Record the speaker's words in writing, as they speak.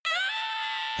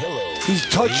Hello. He's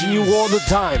touching you all the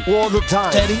time. All the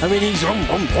time. Teddy. I mean, he's...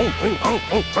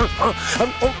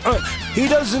 He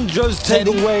doesn't just take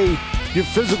Teddy. away your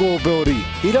physical ability.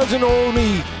 He doesn't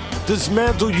only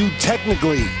dismantle you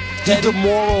technically. Teddy. He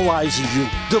demoralizes you.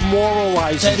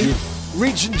 Demoralizes Teddy. you.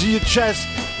 Reach into your chest.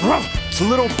 It's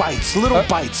little bites,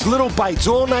 little bites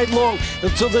all night long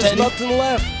until there's Teddy. nothing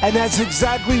left. And that's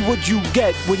exactly what you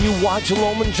get when you watch a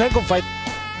Lomachenko fight.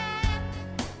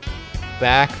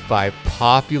 Back by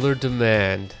popular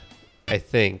demand, I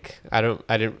think. I don't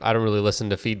really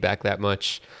listen to feedback that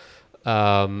much.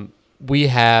 We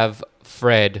have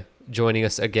Fred joining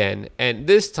us again, and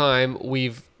this time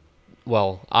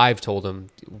I've told him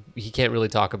he can't really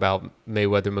talk about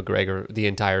Mayweather McGregor the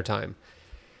entire time.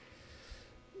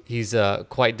 He's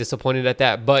quite disappointed at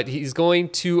that, but he's going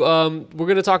to we're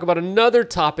going to talk about another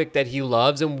topic that he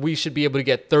loves, and we should be able to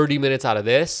get 30 minutes out of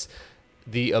this.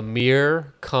 The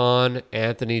Amir Khan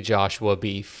Anthony Joshua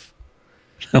beef.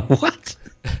 What?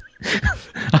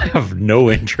 I have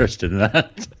no interest in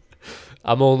that.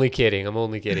 I'm only kidding.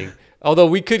 Although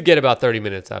we could get about 30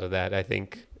 minutes out of that, I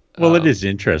think. Well, it is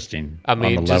interesting. I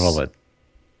mean, on the level just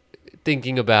that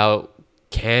thinking about,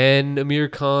 can Amir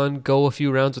Khan go a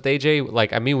few rounds with AJ?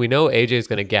 Like, I mean, we know AJ is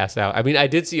going to gas out. I mean, I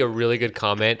did see a really good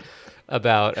comment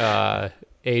about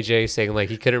AJ saying like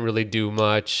he couldn't really do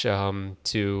much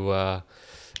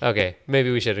okay,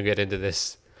 maybe we shouldn't get into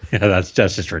this. Yeah, that's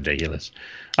just ridiculous.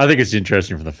 I think it's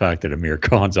interesting from the fact that Amir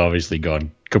Khan's obviously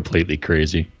gone completely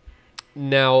crazy.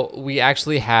 Now, we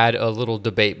actually had a little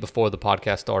debate before the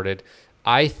podcast started.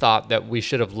 I thought that we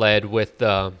should have led with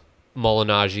the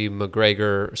Molinagi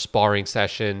McGregor sparring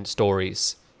session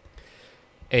stories.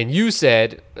 And you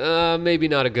said, maybe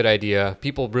not a good idea.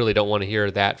 People really don't want to hear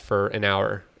that for an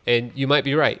hour. And you might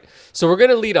be right. So we're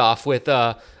going to lead off with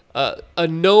a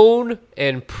known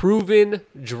and proven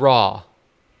draw.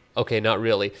 Okay, not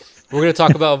really. We're going to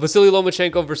talk about Vasily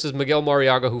Lomachenko versus Miguel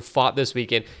Mariaga, who fought this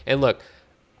weekend. And look,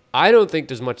 I don't think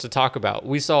there's much to talk about.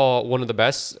 We saw one of the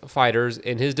best fighters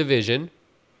in his division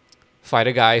fight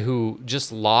a guy who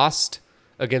just lost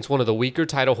against one of the weaker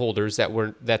title holders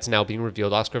that's now being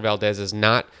revealed. Oscar Valdez has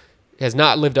not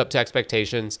lived up to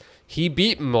expectations. He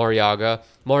beat Mariaga.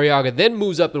 Mariaga then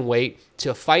moves up in weight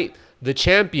to fight the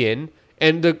champion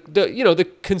and the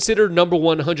considered number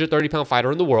one 130-pound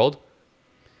fighter in the world,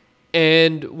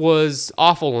 and was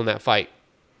awful in that fight.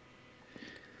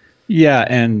 Yeah,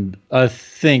 and I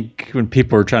think when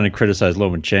people were trying to criticize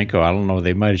Lomachenko, I don't know,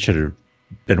 they might should have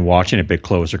been watching a bit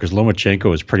closer, because Lomachenko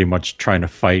was pretty much trying to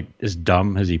fight as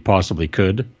dumb as he possibly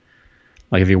could.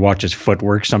 Like if you watch his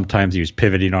footwork, sometimes he was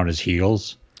pivoting on his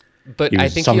heels. But I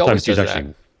think he always does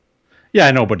that. Yeah,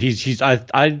 I know, but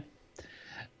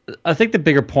I think the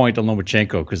bigger point on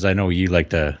Lomachenko, because I know you like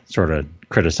to sort of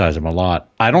criticize him a lot,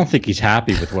 I don't think he's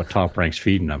happy with what Top Rank's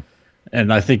feeding him.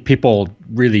 And I think people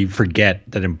really forget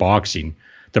that in boxing,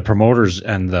 the promoters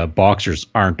and the boxers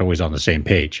aren't always on the same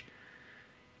page.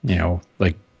 You know,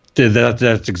 like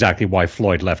that's exactly why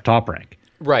Floyd left Top Rank.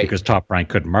 Right. Because Top Rank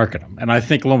couldn't market him. And I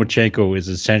think Lomachenko is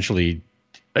essentially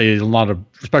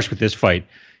especially with this fight,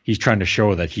 he's trying to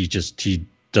show that he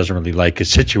doesn't really like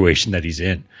his situation that he's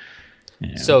in.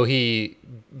 You know? So he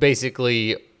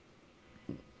basically,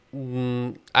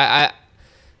 the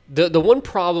one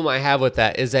problem I have with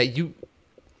that is that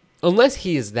unless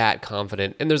he is that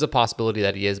confident, and there's a possibility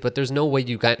that he is, but there's no way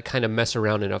you kind of mess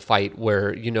around in a fight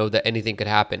where you know that anything could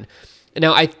happen. And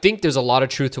now, I think there's a lot of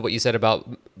truth to what you said about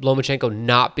Lomachenko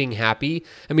not being happy.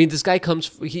 I mean, this guy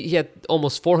he had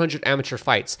almost 400 amateur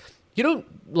fights. You don't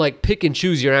like pick and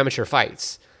choose your amateur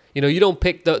fights. You know, you don't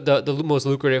pick the most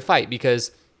lucrative fight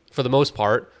because for the most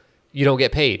part, you don't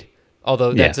get paid.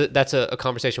 Although that's a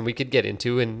conversation we could get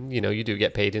into, and you know, you do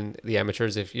get paid in the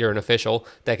amateurs if you're an official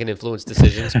that can influence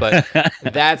decisions, but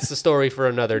that's the story for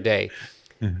another day.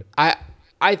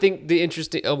 I think the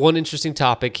one interesting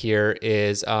topic here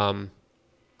is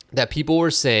that people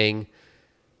were saying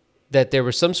that there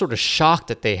was some sort of shock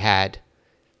that they had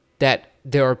that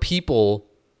there are people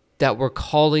that were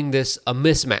calling this a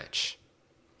mismatch.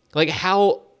 Like,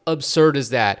 how absurd is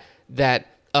that? That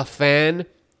a fan,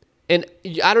 and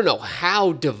I don't know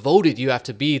how devoted you have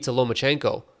to be to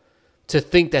Lomachenko to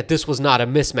think that this was not a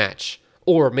mismatch.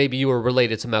 Or maybe you were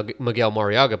related to Miguel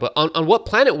Mariaga, but on what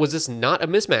planet was this not a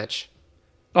mismatch?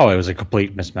 Oh, it was a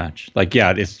complete mismatch. Like,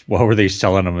 yeah, what were they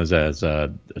selling him as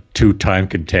a two-time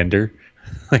contender?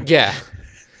 Like, yeah.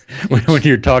 When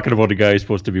you're talking about a guy who's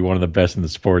supposed to be one of the best in the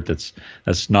sport, that's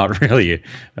not really.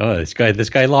 This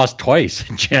guy lost twice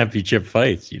in championship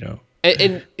fights, you know.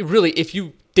 And really, if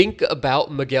you think about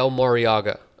Miguel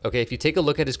Mariaga, okay, if you take a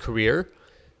look at his career,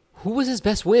 who was his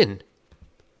best win?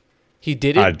 He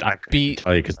didn't I couldn't beat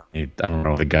tell you because I don't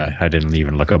know the guy. I didn't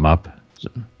even look him up. So.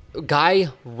 Guy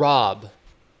Robb.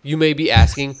 You may be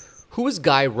asking, who is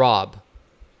Guy Robb?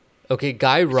 Okay,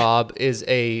 Guy Robb is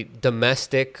a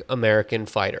domestic American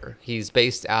fighter. He's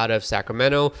based out of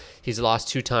Sacramento. He's lost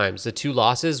 2 times. The 2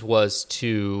 losses was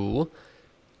to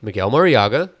Miguel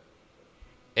Mariaga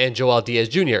and Joel Diaz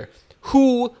Jr.,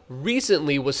 who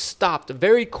recently was stopped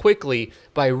very quickly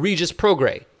by Regis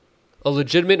Prograis, a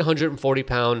legitimate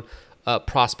 140-pound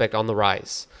prospect on the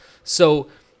rise. So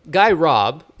Guy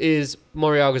Robb is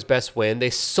Mariaga's best win. They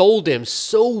sold him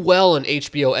so well on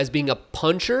HBO as being a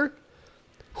puncher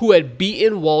who had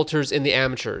beaten Walters in the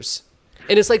amateurs.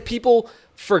 And it's like people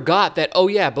forgot that, oh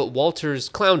yeah, but Walters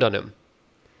clowned on him.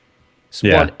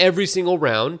 Won every single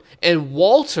round. And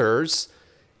Walters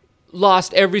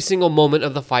lost every single moment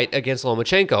of the fight against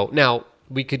Lomachenko. Now,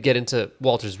 we could get into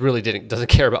Walters really doesn't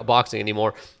care about boxing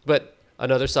anymore, but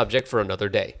another subject for another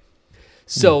day.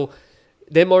 So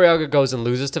then Mariaga goes and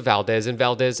loses to Valdez, and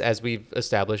Valdez, as we've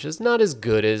established, is not as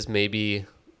good as maybe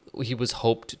he was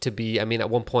hoped to be. I mean, at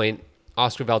one point,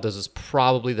 Oscar Valdez was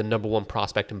probably the number 1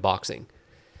 prospect in boxing.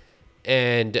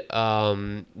 And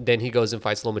then he goes and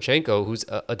fights Lomachenko, who's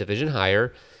a division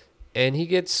higher, and he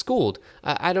gets schooled.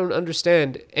 I don't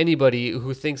understand anybody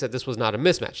who thinks that this was not a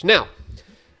mismatch. Now,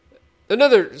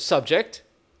 another subject,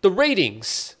 the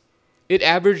ratings. It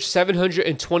averaged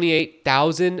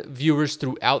 728,000 viewers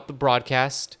throughout the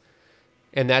broadcast,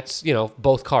 and that's,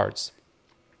 both cards.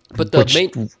 But the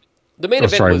main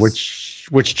event was...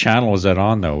 Which channel was that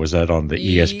on, though? Was that on the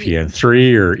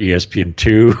ESPN3 or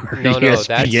ESPN2? Or No, ESPN?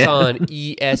 That's on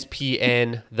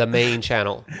ESPN, the main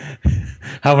channel.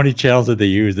 How many channels did they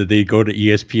use? Did they go to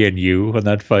ESPNU on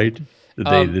that fight?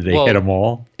 Did they hit them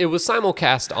all? It was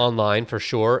simulcast online for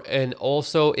sure, and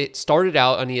also it started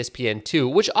out on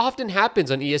ESPN2, which often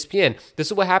happens on ESPN. This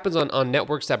is what happens on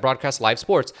networks that broadcast live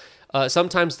sports.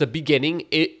 Sometimes the beginning,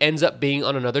 it ends up being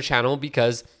on another channel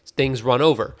because things run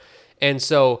over. And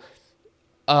so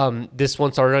this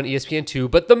one started on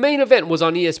ESPN2, but the main event was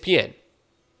on ESPN.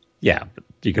 Yeah, but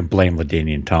you can blame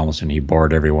LaDainian Tomlinson. He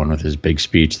bored everyone with his big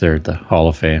speech there at the Hall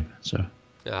of Fame. So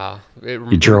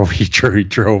he drove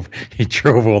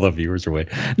all the viewers away.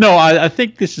 No, I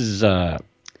think this is like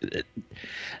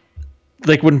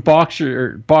when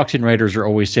boxing writers are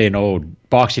always saying, "Oh,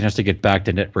 boxing has to get back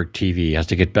to network TV,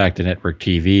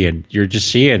 and you're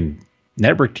just seeing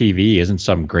network TV isn't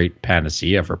some great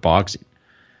panacea for boxing.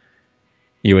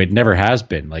 It never has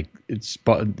been. Like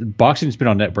boxing's been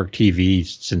on network TV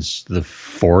since the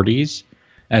 40s,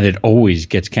 and it always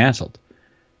gets canceled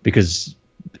because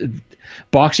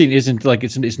boxing isn't like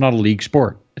it's not a league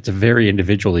sport. It's a very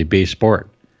individually based sport.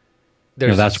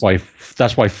 That's why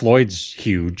Floyd's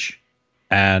huge,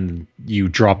 and you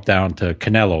drop down to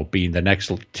Canelo being the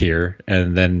next tier,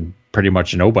 and then pretty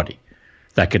much nobody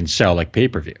that can sell like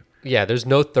pay-per-view. Yeah, there's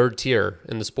no third tier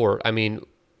in the sport. I mean,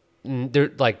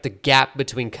 like the gap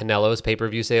between Canelo's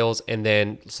pay-per-view sales and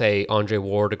then say Andre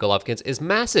Ward or Golovkin's is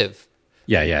massive.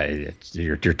 Yeah,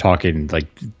 you're talking like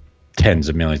tens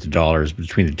of millions of dollars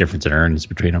between the difference in earnings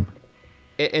between them.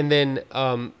 And then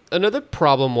another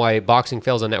problem why boxing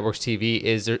fails on networks TV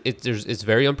is it's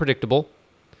very unpredictable.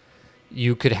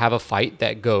 You could have a fight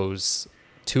that goes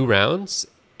 2 rounds,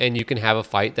 and you can have a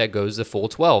fight that goes the full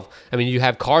 12. I mean, you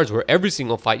have cards where every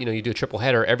single fight, you do a triple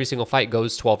header, every single fight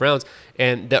goes 12 rounds,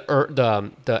 and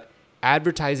the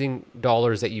advertising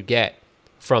dollars that you get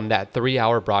from that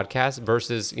 3-hour broadcast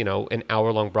versus, an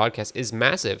hour-long broadcast is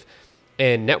massive.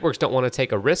 And networks don't want to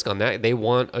take a risk on that. They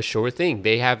want a sure thing.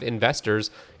 They have investors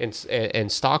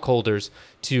and stockholders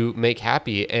to make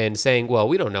happy and saying, well,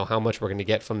 we don't know how much we're going to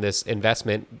get from this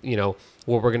investment, where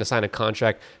we're going to sign a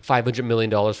contract, $500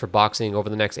 million for boxing over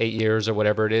the next 8 years or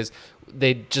whatever it is.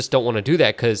 They just don't want to do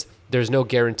that because there's no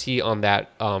guarantee on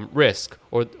that risk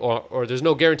or there's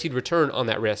no guaranteed return on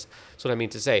that risk. That's what I mean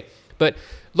to say. But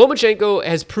Lomachenko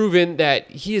has proven that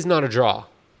he is not a draw.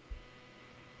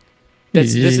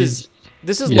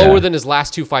 This is lower than his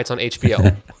last 2 fights on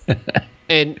HBO.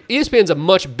 And ESPN's a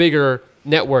much bigger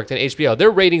network than HBO.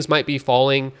 Their ratings might be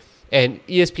falling, and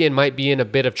ESPN might be in a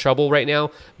bit of trouble right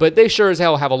now, but they sure as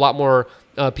hell have a lot more.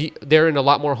 They're in a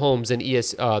lot more homes than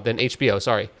HBO.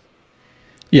 Sorry.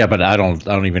 Yeah, but I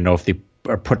don't even know if they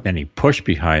are putting any push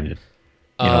behind it.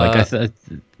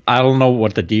 I don't know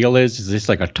what the deal is. Is this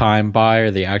like a time buy?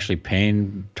 Are they actually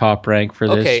paying Top Rank for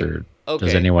this, or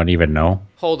does anyone even know?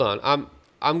 Hold on,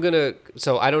 I'm gonna.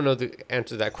 So I don't know the answer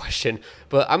to that question,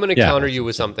 but I'm gonna counter you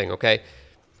with something. Okay,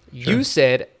 sure. You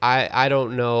said I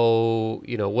don't know.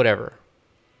 Whatever.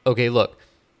 Okay, look.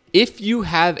 If you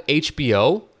have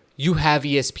HBO, you have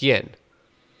ESPN.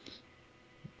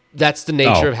 That's the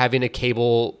nature Oh. of having a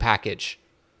cable package.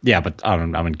 Yeah, but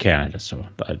I'm in Canada, so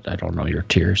I don't know your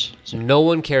tiers. So. No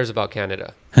one cares about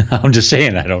Canada. I'm just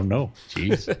saying I don't know.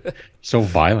 Jeez, so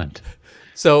violent.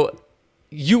 So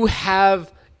you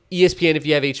have ESPN if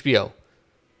you have HBO.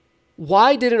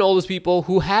 Why didn't all those people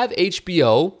who have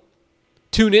HBO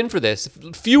tune in for this?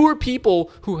 Fewer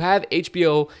people who have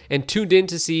HBO and tuned in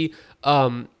to see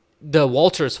the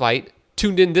Walters fight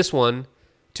tuned into this one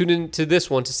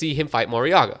to see him fight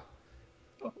Mariaga.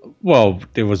 Well,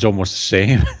 it was almost the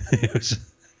same.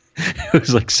 It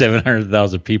was like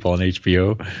 700,000 people on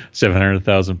HBO,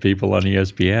 700,000 people on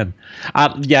ESPN.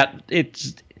 Yeah,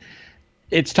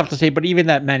 it's tough to say, but even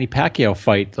that Manny Pacquiao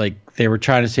fight, like they were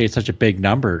trying to say it's such a big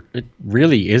number. It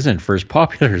really isn't for as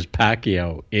popular as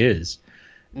Pacquiao is.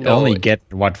 No, Only get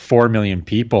 4 million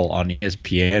people on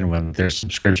ESPN when their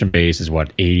subscription base is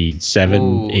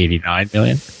 87, 89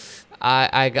 million.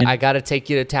 I got to take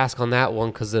you to task on that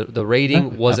one because the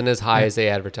rating wasn't as high as they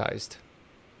advertised.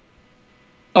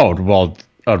 Oh, well,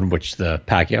 on which the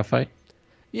Pacquiao fight?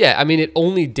 Yeah, I mean, it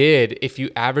only did if you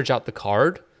average out the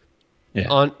card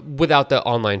without the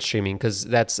online streaming because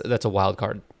that's a wild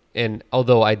card. And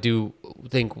although I do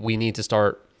think we need to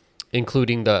start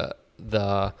including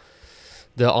the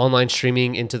online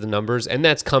streaming into the numbers, and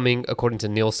that's coming according to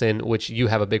Nielsen, which you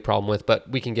have a big problem with, but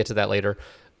we can get to that later.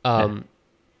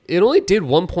 It only did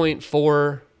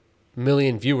 1.4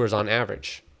 million viewers on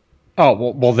average.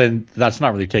 Oh, well, then that's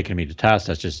not really taking me to task.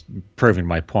 That's just proving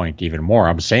my point even more.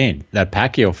 I'm saying that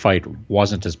Pacquiao fight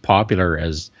wasn't as popular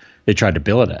as they tried to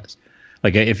bill it as.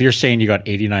 Like, if you're saying you got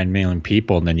 89 million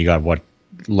people and then you got,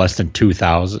 less than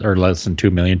 2,000 or less than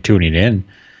 2 million tuning in,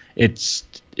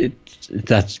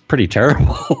 that's pretty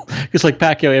terrible. It's like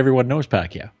Pacquiao, everyone knows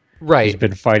Pacquiao. Right. He's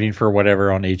been fighting for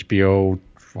whatever on HBO,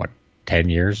 10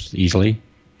 years easily?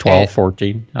 12,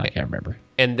 14? I can't remember.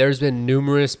 And there's been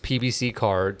numerous PBC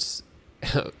cards,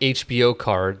 HBO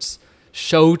cards,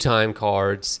 Showtime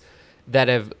cards that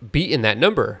have beaten that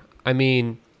number. I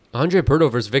mean, Andre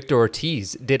Berto versus Victor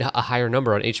Ortiz did a higher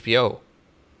number on HBO.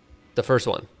 The first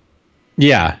one.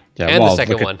 Yeah. And the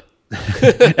second one.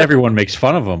 Everyone makes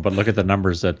fun of him, but look at the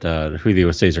numbers that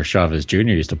Julio Cesar Chavez Jr.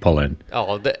 used to pull in.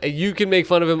 Oh, you can make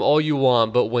fun of him all you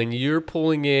want, but when you're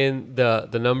pulling in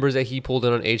the numbers that he pulled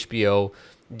in on HBO,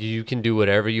 you can do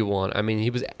whatever you want. I mean,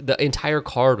 the entire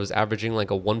card was averaging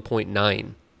like a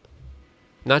 1.9.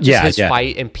 Not just his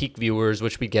fight and peak viewers,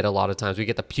 which we get a lot of times. We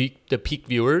get the peak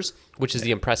viewers, which is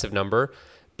the impressive number,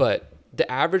 but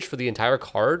the average for the entire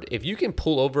card, if you can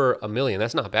pull over 1 million,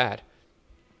 that's not bad.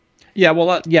 Yeah, well,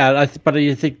 but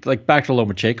I think, like, back to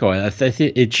Lomachenko, I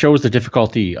think it shows the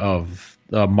difficulty of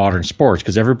modern sports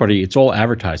because it's all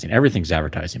advertising. Everything's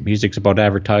advertising. Music's about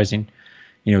advertising.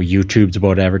 YouTube's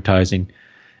about advertising.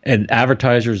 And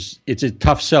advertisers, it's a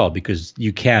tough sell because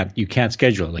you can't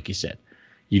schedule it, like you said.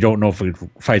 You don't know if a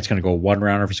fight's going to go 1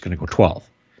 round or if it's going to go 12.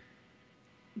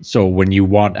 So when you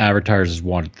want advertisers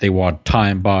they want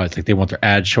time buys, like they want their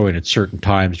ads showing at certain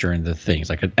times during the things.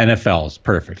 Like NFL is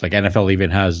perfect. Like NFL even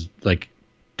has like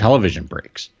television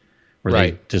breaks where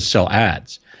they just sell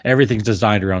ads. Everything's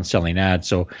designed around selling ads.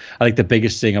 So I think the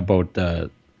biggest thing about the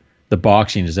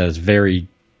boxing is that it's very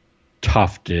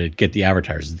tough to get the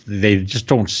advertisers. They just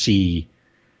don't see.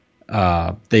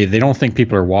 They don't think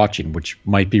people are watching, which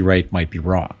might be right, might be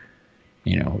wrong.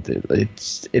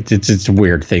 It's a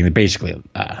weird thing. Basically,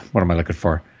 what am I looking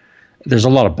for? There's a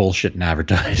lot of bullshit in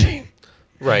advertising.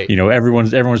 Right.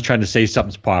 Everyone's trying to say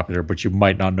something's popular, but you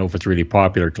might not know if it's really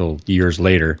popular till years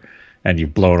later, and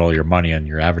you've blown all your money on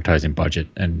your advertising budget,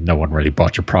 and no one really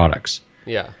bought your products.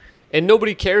 Yeah, and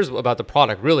nobody cares about the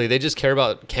product really. They just care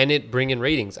about can it bring in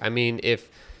ratings. I mean, if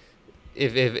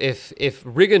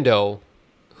Rigondeaux,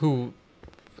 who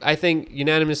I think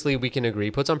unanimously we can agree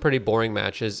puts on pretty boring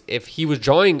matches. If he was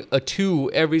drawing a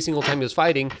 2 every single time he was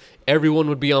fighting, everyone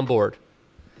would be on board.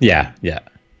 Yeah.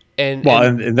 And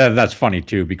that's funny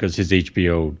too because his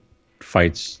HBO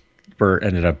fights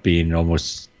ended up being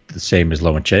almost the same as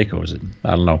Lomachenko's.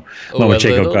 I don't know.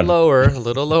 Lomachenko got a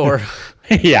little lower.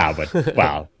 Yeah, but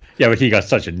wow. Yeah, but he got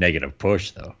such a negative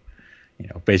push though.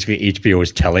 Basically HBO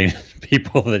was telling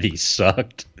people that he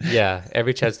sucked. Yeah,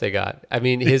 every chance they got. I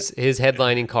mean, his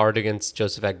headlining card against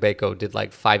Joseph Agbeko did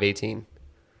like 518.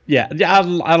 Yeah,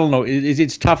 I don't know.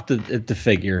 It's tough to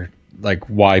figure like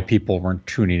why people weren't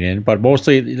tuning in, but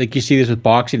mostly like you see this with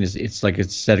boxing it's like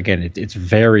it's said again. It's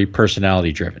very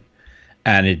personality driven,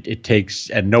 and it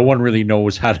takes and no one really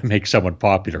knows how to make someone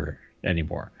popular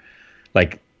anymore.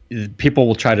 Like people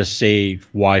will try to say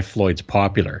why Floyd's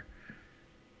popular,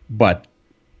 but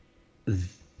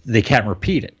they can't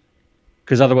repeat it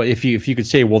because otherwise if you could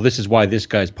say, well, this is why this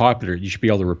guy's popular, you should be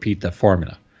able to repeat that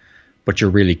formula. but you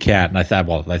really can't. And I thought,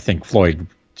 well, I think Floyd,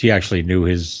 he actually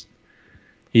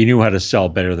he knew how to sell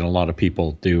better than a lot of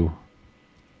people do.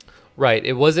 Right.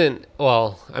 It wasn't,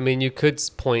 well, I mean, you could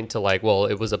point to like, well,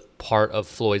 it was a part of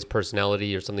Floyd's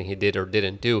personality or something he did or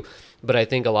didn't do. But I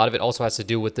think a lot of it also has to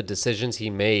do with the decisions he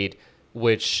made,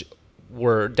 which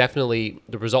were definitely,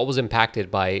 the result was impacted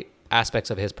by aspects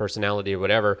of his personality or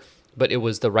whatever, but it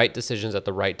was the right decisions at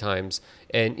the right times.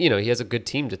 And, he has a good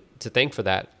team to thank for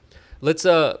that. Let's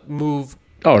move.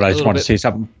 Oh, and I just want to say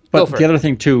something. But the other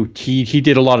thing too, he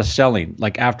did a lot of selling,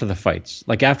 like after the fights.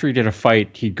 Like after he did a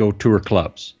fight, he'd go tour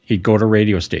clubs. He'd go to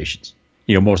radio stations.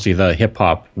 Mostly the hip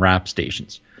hop rap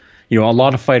stations. A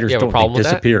lot of fighters don't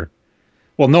disappear.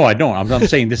 Well, no, I don't. I'm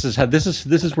saying this is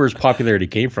where his popularity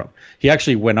came from. He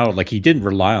actually went out, like he didn't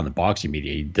rely on the boxing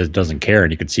media. He doesn't care,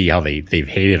 and you can see how they've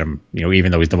hated him.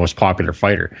 Even though he's the most popular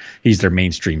fighter, he's their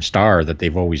mainstream star that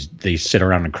they sit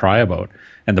around and cry about,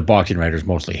 and the boxing writers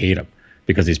mostly hate him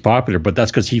because he's popular. But that's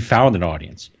because he found an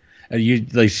audience.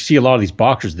 They see a lot of these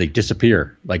boxers, they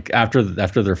disappear. Like after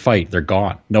their fight, they're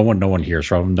gone. No one hears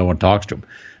from them. No one talks to them.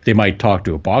 They might talk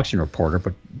to a boxing reporter,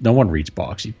 but no one reads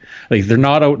boxing. Like they're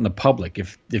not out in the public.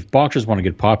 If boxers want to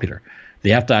get popular,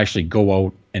 they have to actually go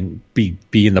out and be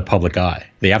in the public eye.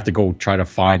 They have to go try to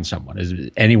find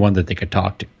anyone that they could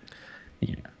talk to.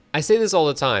 I say this all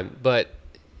the time, but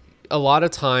a lot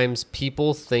of times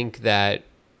people think that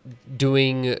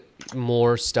doing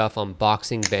more stuff on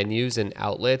boxing venues and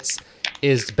outlets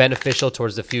is beneficial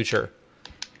towards the future.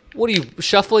 What are you,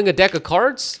 shuffling a deck of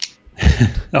cards?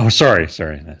 Oh, sorry.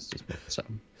 That's just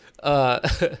something.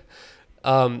 So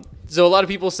a lot of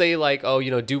people say like, oh,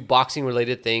 do boxing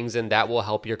related things and that will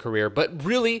help your career. But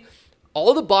really,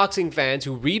 all the boxing fans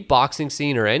who read Boxing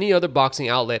Scene or any other boxing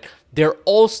outlet, they're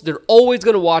always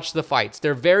going to watch the fights.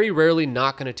 They're very rarely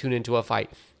not going to tune into a fight.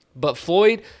 But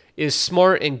Floyd is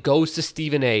smart and goes to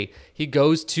Stephen A. He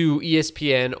goes to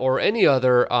ESPN or any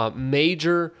other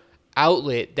major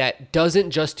outlet that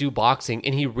doesn't just do boxing,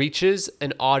 and he reaches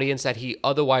an audience that he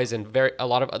otherwise and a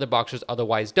lot of other boxers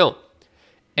otherwise don't.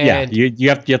 And you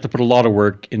have to put a lot of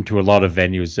work into a lot of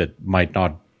venues that might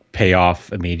not pay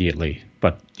off immediately.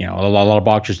 But a lot of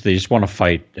boxers, they just want to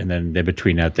fight, and then in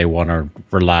between that they want to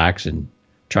relax and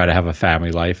try to have a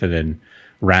family life and then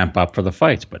ramp up for the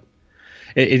fights. But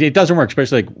it doesn't work,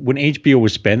 especially like when HBO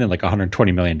was spending like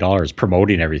 $120 million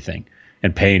promoting everything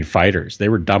and paying fighters. They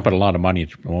were dumping a lot of money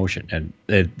into promotion, and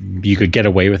you could get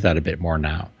away with that a bit more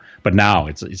now. But now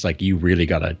it's like you really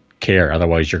got to care,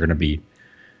 otherwise you're going to be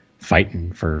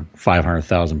fighting for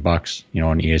 $500,000,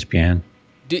 on ESPN.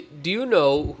 Do you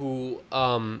know who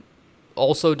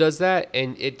also does that?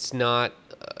 And it's not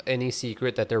any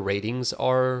secret that their ratings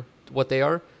are what they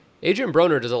are. Adrian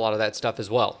Broner does a lot of that stuff as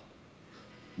well.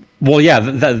 Well, yeah,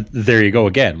 there you go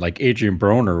again. Like Adrian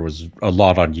Broner was a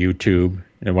lot on YouTube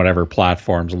and whatever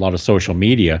platforms, a lot of social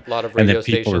media, a lot of radio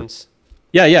stations.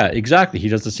 Yeah, exactly. He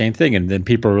does the same thing, and then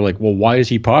people are like, "Well, why is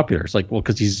he popular?" It's like, well,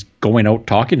 because he's going out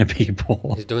talking to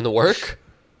people. He's doing the work.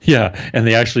 Yeah, and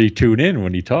they actually tune in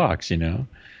when he talks. I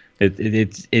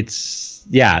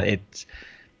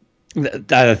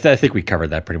think we covered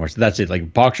that pretty much. That's it.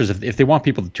 Like boxers, if they want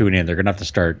people to tune in, they're gonna have to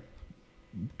start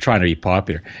trying to be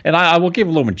popular. And I will give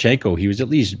Lomachenko, he was at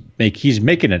least he's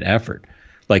making an effort.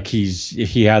 Like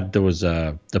he had those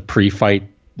the pre-fight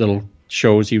little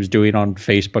shows he was doing on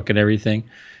Facebook and everything.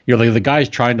 Like the guy's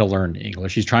trying to learn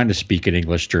English. He's trying to speak in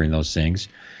English during those things.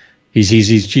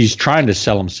 He's trying to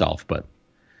sell himself, but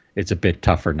it's a bit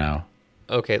tougher now.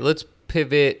 Okay, let's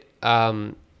pivot.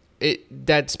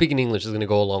 That speaking English is going to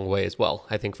go a long way as well,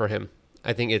 I think, for him.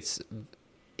 I think it's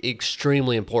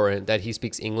extremely important that he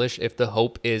speaks English if the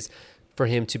hope is for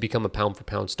him to become a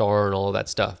pound-for-pound star and all of that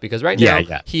stuff. Because right now,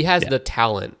 he has the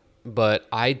talent, but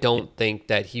I don't think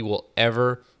that he will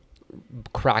ever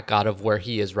crack out of where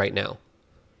he is right now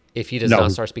if he does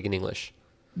not start speaking English.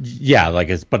 Yeah,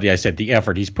 but I said the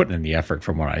effort, he's putting in the effort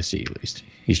from what I see, at least.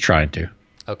 He's trying to.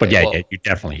 Okay, but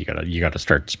you got to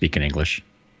start speaking English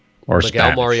or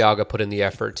Miguel Spanish. Mariaga put in the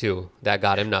effort too. That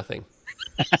got him nothing.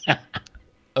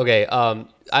 Okay,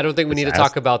 I don't think we need to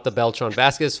talk about the Beltran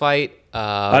Vasquez fight.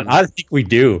 I think we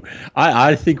do.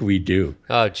 I think we do.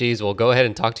 Oh, geez. Well, go ahead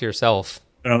and talk to yourself.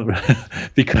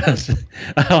 Because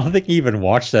I don't think he even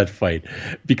watched that fight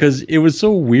because it was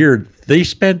so weird. They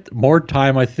spent more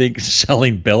time, I think,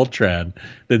 selling Beltran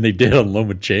than they did on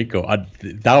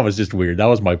Lomachenko. That was just weird. That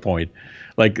was my point.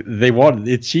 Like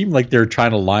it seemed like they were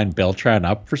trying to line Beltran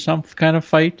up for some kind of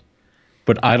fight,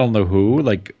 but I don't know who.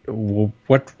 Like,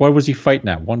 what was he fighting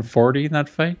at? 140 in that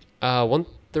fight?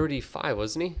 135,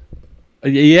 wasn't he?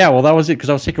 Yeah, well, that was it because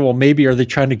I was thinking, well, maybe are they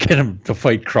trying to get him to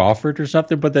fight Crawford or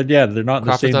something? But then, yeah, they're not in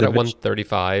the Crawford's same not at division.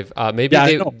 135. Yeah,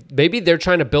 Maybe they're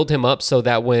trying to build him up so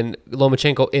that when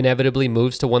Lomachenko inevitably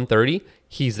moves to 130,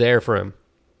 he's there for him.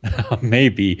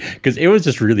 Maybe because it was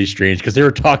just really strange because they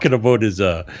were talking about his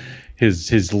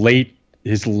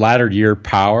latter year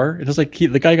power. It was like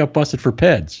the guy got busted for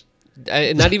peds.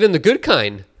 Not even the good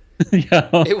kind. Yeah,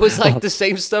 It was like the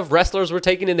same stuff wrestlers were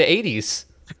taking in the 80s.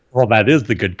 well, that is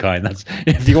the good kind. That's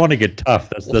if you want to get tough,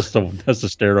 that's the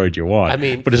steroid you want. I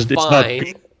mean, but it's not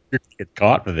fine. good to get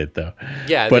caught with it though.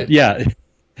 Yeah, But yeah,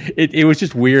 it was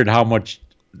just weird how much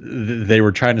they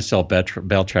were trying to sell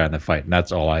Beltran in the fight, and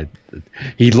that's all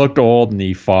he looked old and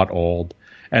he fought old,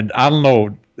 and I don't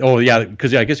know. Oh yeah,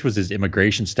 because I guess it was his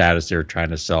immigration status they were trying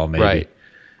to sell. Maybe right.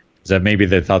 Is that maybe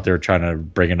they thought they were trying to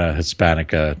bring in a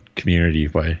Hispanic community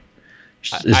by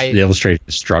illustrating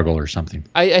the struggle or something.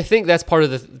 I think that's part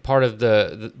of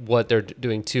the what they're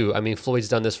doing too. I mean, Floyd's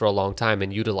done this for a long time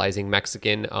and utilizing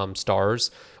Mexican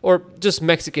stars or just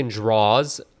Mexican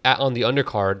draws on the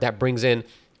undercard that brings in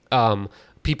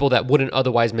people that wouldn't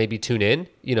otherwise maybe tune in.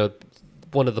 You know,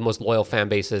 one of the most loyal fan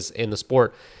bases in the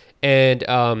sport. And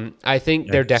I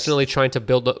think they're definitely trying to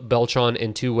build Beltran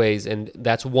in two ways, and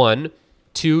that's one.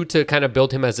 Two, to kind of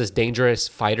build him as this dangerous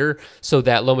fighter so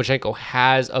that Lomachenko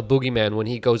has a boogeyman when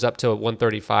he goes up to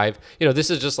 135. You know, this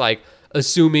is just like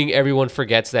assuming everyone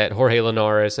forgets that Jorge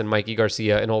Linares and Mikey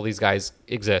Garcia and all these guys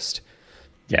exist.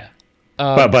 Yeah.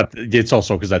 But it's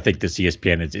also because I think this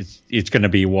ESPN, it's going to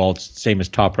be, well, it's the same as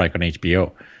Top Rank on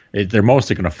HBO. They're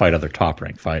mostly going to fight other Top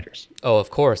Rank fighters. Oh, of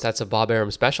course. That's a Bob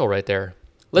Arum special right there.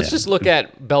 Let's just look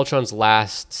at Beltran's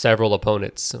last several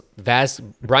opponents.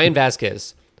 Brian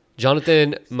Vasquez,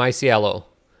 Jonathan Maiciello,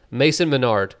 Mason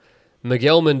Menard,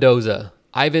 Miguel Mendoza,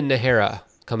 Ivan Nahara,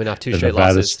 coming off two straight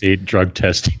Nevada losses. State drug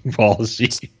testing policy.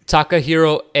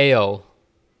 Takahiro Ao.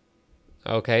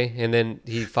 Okay, and then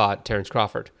he fought Terrence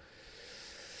Crawford.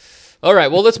 All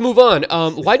right, well, let's move on.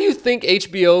 Why do you think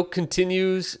HBO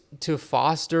continues to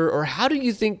foster, or how do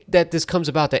you think that this comes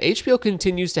about, that HBO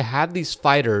continues to have these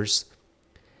fighters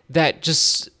that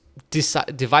just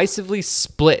divisively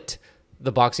split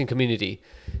the boxing community?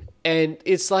 And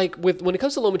it's like when it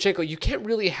comes to Lomachenko, you can't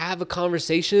really have a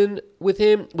conversation with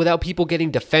him without people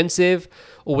getting defensive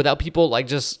or without people like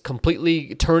just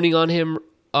completely turning on him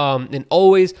and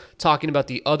always talking about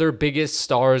the other biggest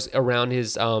stars around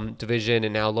his division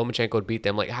and how Lomachenko would beat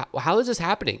them. Like, how is this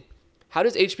happening? How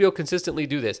does HBO consistently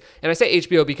do this? And I say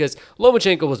HBO because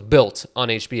Lomachenko was built on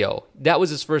HBO. That was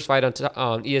his first fight on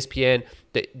ESPN.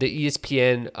 The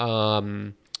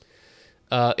ESPN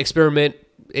experiment,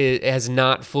 it has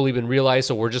not fully been realized,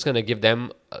 so we're just going to give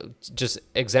them, just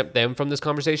exempt them from this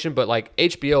conversation. But like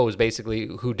HBO is basically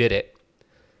who did it.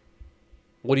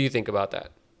 What do you think about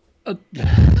that?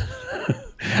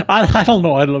 I don't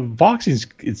know. I love boxing's.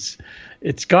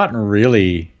 It's gotten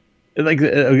really like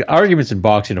arguments in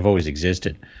boxing have always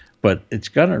existed, but it's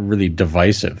gotten really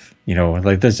divisive. You know,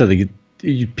 like this.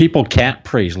 People can't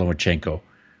praise Lomachenko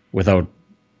without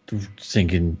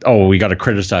thinking, "Oh, we got to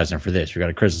criticize him for this. We got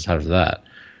to criticize that."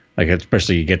 Like,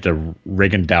 especially you get the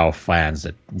Rigondeaux fans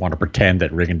that want to pretend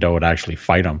that Rigondeaux would actually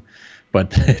fight him.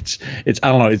 But it's I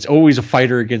don't know. It's always a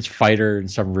fighter against fighter in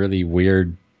some really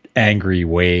weird, angry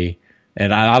way.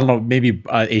 And I don't know. Maybe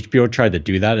HBO tried to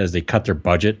do that as they cut their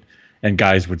budget, and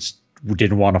guys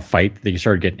didn't want to fight. They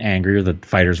started getting angrier that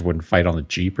fighters wouldn't fight on the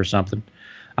Jeep or something.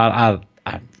 I don't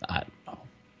know.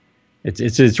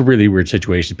 It's a really weird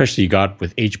situation, especially you got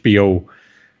with HBO.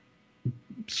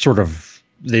 Sort of,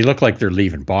 they look like they're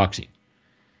leaving boxing.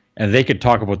 And they could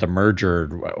talk about the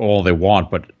merger all they want,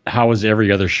 but how is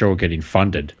every other show getting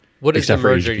funded? What is the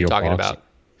merger you're talking about?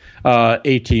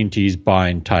 AT&T's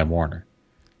buying Time Warner,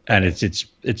 and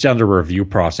it's under review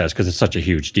process because it's such a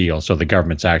huge deal. So the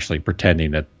government's actually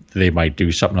pretending that they might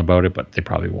do something about it, but they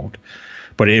probably won't.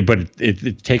 But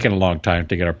it's taken a long time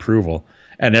to get approval,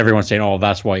 and everyone's saying, "Oh,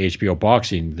 that's why HBO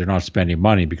Boxing they're not spending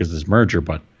money because of this merger,"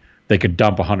 but they could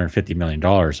dump $150 million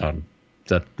on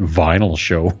that Vinyl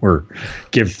show or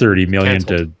give $30 million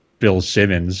to Bill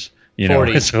Simmons. You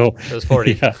 40. know, so it was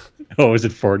 40. Yeah. Oh, is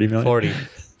it 40 million?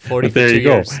 40 but there you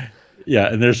go.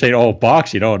 Yeah, and they're saying, "Oh,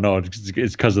 boxing. Oh no, it's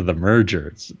because of the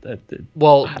merger."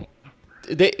 Well,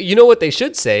 you know what they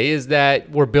should say is that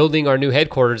we're building our new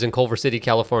headquarters in Culver City,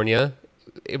 California.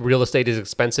 Real estate is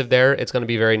expensive there. It's going to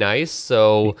be very nice,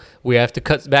 so we have to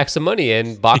cut back some money,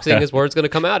 and boxing is where it's going to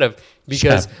come out of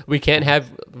because we can't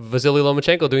have Vasily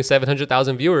Lomachenko doing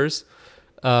 700,000 viewers.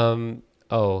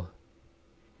 Oh,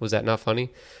 was that not funny?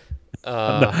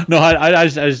 No,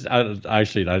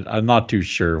 I'm not too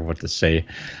sure what to say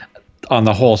on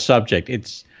the whole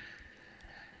subject.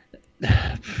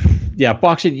 yeah,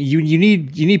 boxing. You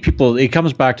need people. It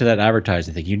comes back to that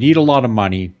advertising thing. You need a lot of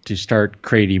money to start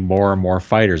creating more and more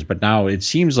fighters. But now it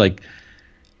seems like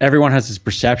everyone has this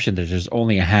perception that there's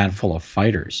only a handful of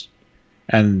fighters.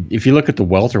 And if you look at the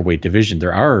welterweight division,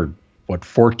 there are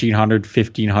 1,400,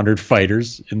 1,500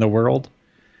 fighters in the world.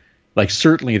 Like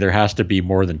certainly there has to be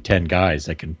more than 10 guys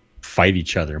that can fight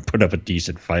each other and put up a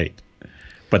decent fight,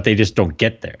 but they just don't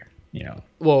get there.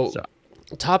 Well,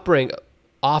 Top Rank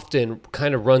often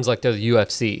kind of runs like they're the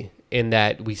UFC in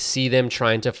that we see them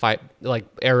trying to fight, like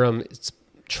Arum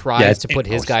tries to put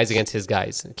his guys against his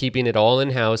guys, keeping it all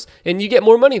in-house, and you get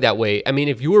more money that way. I mean,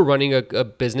 if you were running a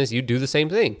business, you'd do the same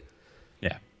thing.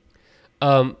 Yeah.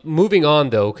 Moving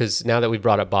on, though, because now that we've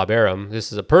brought up Bob Arum,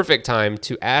 this is a perfect time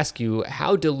to ask you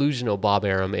how delusional Bob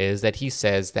Arum is that he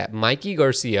says that Mikey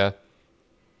Garcia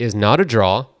is not a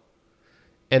draw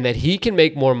and that he can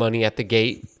make more money at the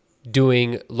gate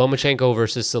doing Lomachenko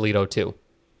versus Salido too.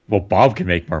 Well, Bob can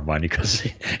make more money because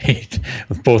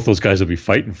both those guys will be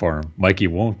fighting for him. Mikey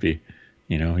won't be.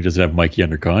 He doesn't have Mikey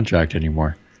under contract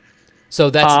anymore. So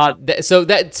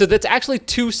that's actually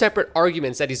two separate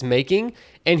arguments that he's making,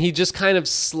 and he just kind of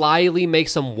slyly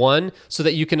makes them one so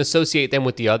that you can associate them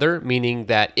with the other, meaning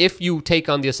that if you take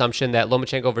on the assumption that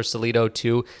Lomachenko versus Salido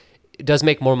 2 does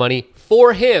make more money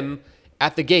for him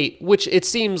at the gate, which it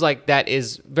seems like that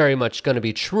is very much going to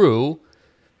be true,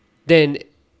 then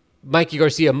Mikey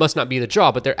Garcia must not be the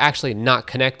draw, but they're actually not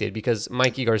connected because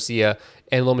Mikey Garcia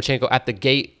and Lomachenko at the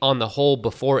gate on the whole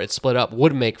before it split up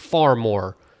would make far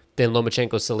more than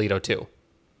Lomachenko Salido 2.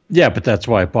 Yeah, but that's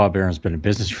why Bob Arum's been in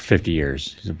business for 50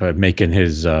 years. He's about making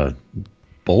his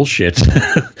bullshit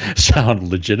sound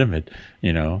legitimate.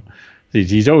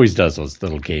 He always does those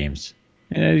little games.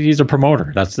 He's a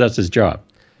promoter. That's his job.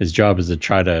 His job is to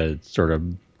try to sort of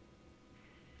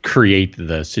create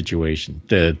the situation,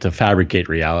 to fabricate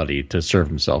reality, to serve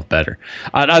himself better.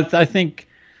 I think,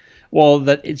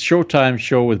 that it's Showtime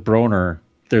show with Broner,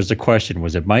 there's a question,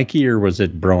 was it Mikey or was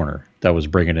it Broner that was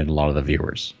bringing in a lot of the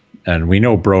viewers? And we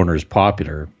know Broner's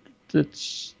popular.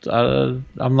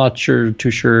 I'm not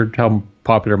too sure how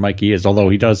popular Mikey is, although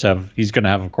he's going to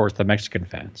have, of course, the Mexican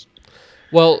fans.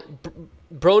 Well,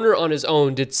 Broner on his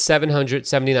own did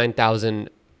 779,000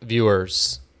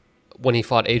 viewers when he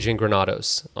fought Adrian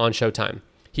Granados on Showtime.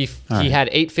 He had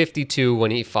 852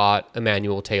 when he fought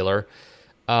Emmanuel Taylor.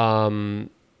 I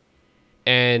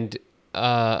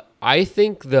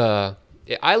think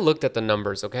I looked at the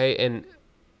numbers, okay? And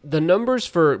the numbers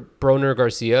for Broner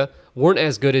Garcia weren't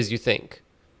as good as you think.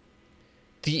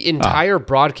 The entire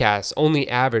broadcast only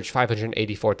averaged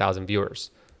 584,000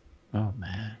 viewers. Oh,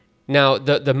 man. Now,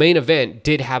 the main event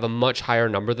did have a much higher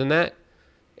number than that,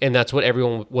 and that's what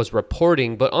everyone was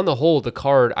reporting. But on the whole, the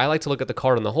card, I like to look at the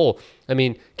card on the whole. I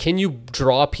mean, can you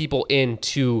draw people in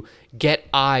to get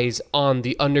eyes on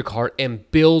the undercard and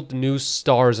build new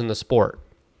stars in the sport?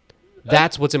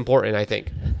 That's what's important, I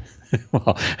think.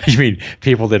 Well, you mean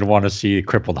people didn't want to see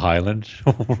Crippled Highland?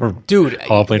 Dude,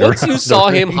 once you saw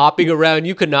him hopping around,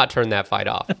 you could not turn that fight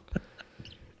off.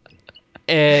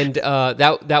 And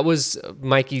that was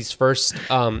Mikey's first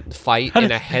fight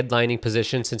in a headlining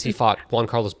position since he fought Juan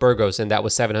Carlos Burgos, and that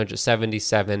was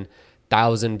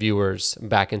 777,000 viewers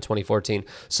back in 2014.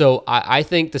 So I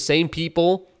think the same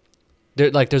people,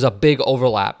 there's a big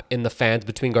overlap in the fans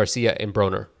between Garcia and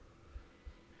Broner.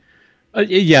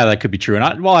 Yeah, that could be true. And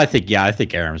I think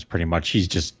Arum's pretty much he's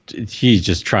just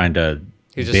trying to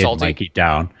bid salty. Mikey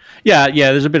down. Yeah,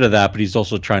 there's a bit of that, but he's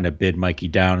also trying to bid Mikey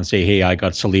down and say, hey, I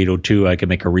got Salido too. I can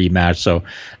make a rematch. So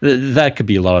that could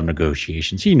be a lot of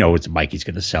negotiations. He knows Mikey's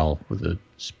going to sell with the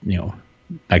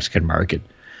Mexican market.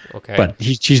 Okay, but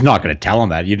he's not going to tell him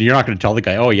that. You're not going to tell the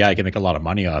guy, oh yeah, I can make a lot of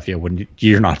money off you when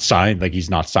you're not signed. Like he's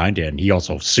not signed yet, and he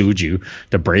also sued you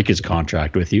to break his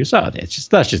contract with you. So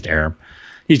that's just Arum.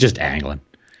 He's just angling.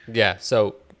 Yeah.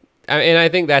 So, and I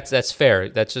think that's fair.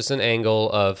 That's just an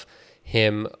angle of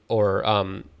him or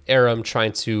Arum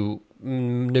trying to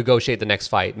negotiate the next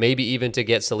fight, maybe even to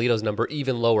get Salido's number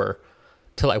even lower.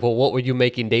 To what were you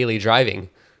making daily driving?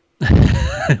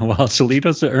 Well,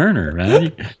 Salido's an earner,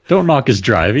 man. Don't knock his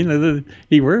driving.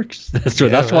 He works. That's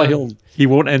why he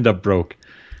won't end up broke.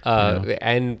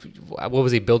 And what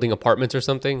was he, building apartments or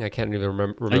something? I can't even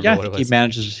remember what it was.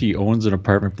 He owns an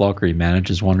apartment block or he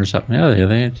manages one or something.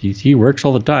 Yeah, he works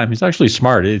all the time. He's actually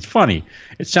smart. It's funny.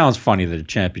 It sounds funny that a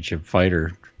championship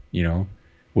fighter,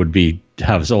 would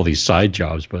have all these side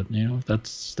jobs, but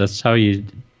that's how you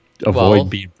avoid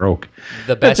being broke.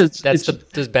 The best,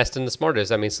 the best and the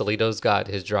smartest. I mean, Salido's got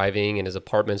his driving and his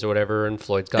apartments or whatever, and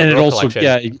Floyd's got.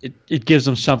 And it gives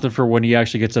him something for when he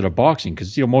actually gets out of boxing,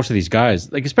 because most of these guys,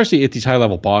 like especially at these high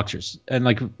level boxers, and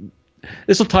like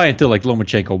this will tie into like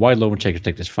Lomachenko. Why Lomachenko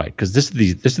take this fight? Because this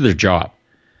is their job.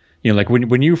 You know, like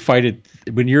when you fight it,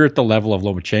 when you're at the level of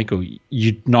Lomachenko,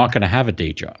 you're not going to have a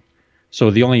day job.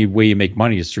 So the only way you make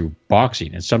money is through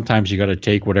boxing, and sometimes you got to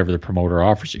take whatever the promoter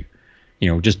offers you.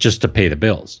 You know, just to pay the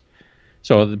bills.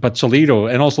 So, but Salido,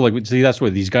 and also like, see, that's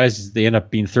what these guys, they end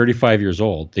up being 35 years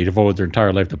old. They devoted their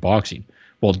entire life to boxing.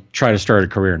 Well, try to start a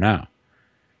career now.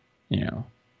 You know,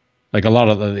 like a lot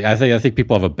of I think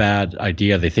people have a bad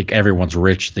idea. They think everyone's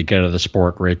rich. They get out of the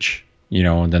sport rich, you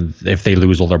know, and then if they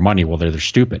lose all their money, well, they're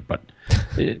stupid. But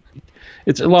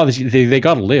it's a lot of these, they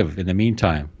got to live in the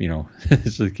meantime, you know.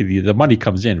 It's like the money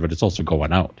comes in, but it's also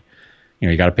going out. You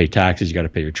know, you got to pay taxes, you got to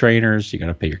pay your trainers, you got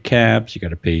to pay your camps, you got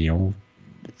to pay, you know,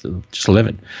 just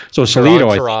living. So Salido,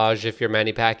 entourage, if you're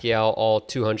Manny Pacquiao, all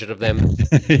 200 of them.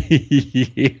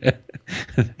 Yeah.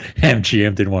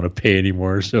 MGM didn't want to pay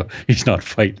anymore, so he's not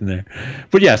fighting there.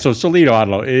 But yeah, so Salido, I don't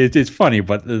know. It's funny,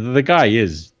 but the guy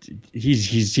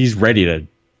he's ready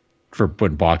for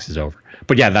when box is over.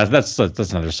 But yeah, that's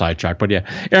another sidetrack. But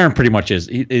yeah, Aaron pretty much is.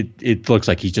 It looks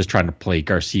like he's just trying to play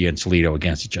Garcia and Salido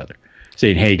against each other,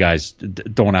 saying, "Hey guys,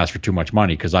 don't ask for too much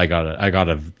money because I got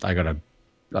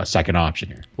a second option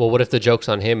here." Well, what if the joke's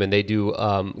on him and they do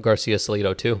Garcia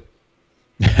Salido too?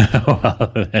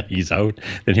 Well, then he's out.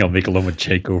 Then he'll make a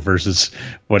Lomachenko versus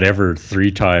whatever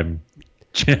 3-time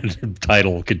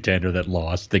title contender that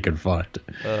lost they can find.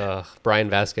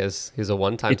 Brian Vasquez. He's a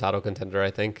 1-time title contender,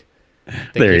 I think.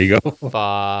 There you go.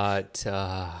 Fought,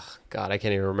 God, I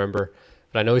can't even remember.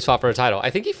 But I know he's fought for a title.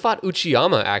 I think he fought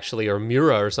Uchiyama, actually, or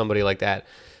Miura or somebody like that.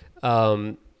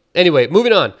 Anyway,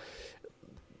 moving on.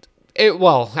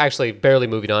 Actually, barely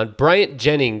moving on. Bryant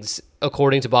Jennings,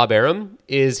 according to Bob Arum,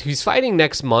 he's fighting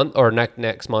next month, or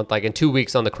next month, like in 2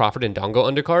 weeks on the Crawford and Dongo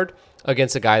undercard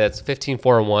against a guy that's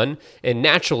 15-4-1. And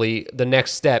naturally, the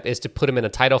next step is to put him in a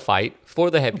title fight for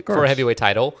a heavyweight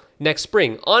title next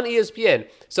spring on ESPN.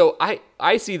 So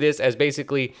I see this as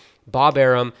basically Bob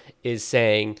Arum is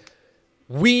saying,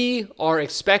 we are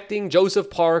expecting Joseph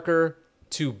Parker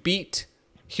to beat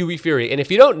Hughie Fury. And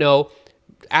if you don't know,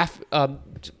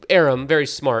 Arum, very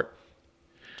smart,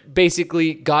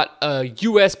 basically got a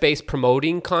U.S.-based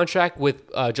promoting contract with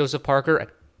Joseph Parker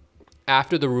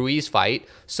after the Ruiz fight.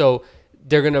 So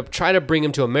they're going to try to bring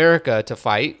him to America to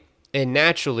fight. And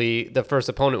naturally, the first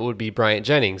opponent would be Bryant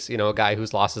Jennings, you know, a guy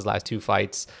who's lost his last 2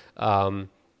 fights and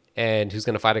who's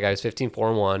going to fight a guy who's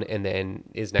 15-4-1, and then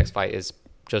his next fight is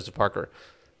Joseph Parker.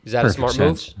 Is that a smart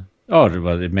move? Oh,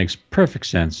 well, it makes perfect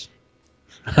sense.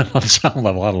 On some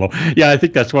level, I don't know. Yeah, I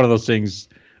think that's one of those things.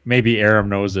 Maybe Arum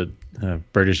knows that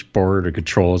British Border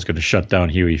Control is going to shut down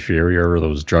Hughie Fury or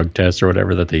those drug tests or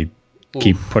whatever that they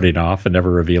keep putting off and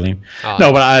never revealing.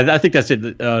 No, but I think that's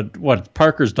it.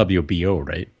 Parker's WBO,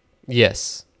 right?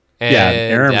 Yes. And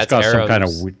Arum's got some kind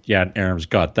of... Yeah, Arum's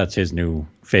got... That's his new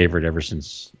favorite ever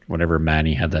since whenever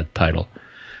Manny had that title.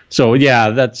 So, yeah,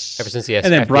 that's... Ever since the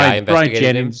FBI investigated Brian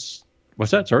Jennings... Him.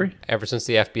 What's that? Sorry? Ever since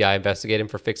the FBI investigated him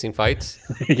for fixing fights?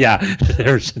 Yeah,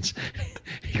 ever since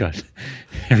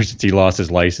he lost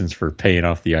his license for paying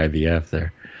off the IVF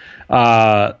there.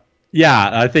 Yeah,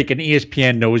 I think an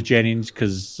ESPN knows Jennings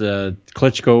because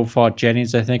Klitschko fought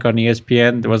Jennings, I think, on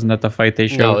ESPN. Wasn't that the fight they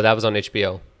showed? No, that was on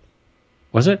HBO.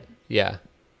 Was it? Yeah.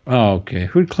 Oh, okay.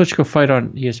 Who did Klitschko fight on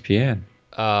ESPN?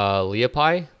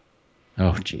 Leopai?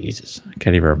 Oh, Jesus. I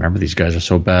can't even remember. These guys are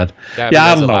so bad. I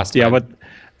don't know. Yeah, but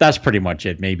that's pretty much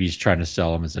it. Maybe he's trying to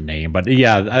sell him as a name. But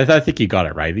yeah, I think he got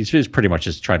it right. He's pretty much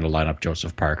just trying to line up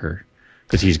Joseph Parker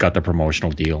because he's got the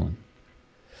promotional deal.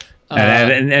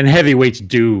 And heavyweights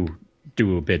do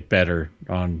a bit better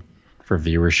for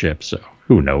viewership. So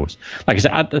who knows? Like I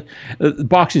said,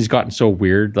 boxing's gotten so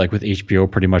weird, like with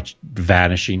HBO pretty much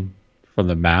vanishing from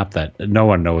the map that no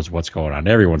one knows what's going on.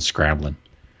 Everyone's scrambling.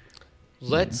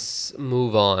 Let's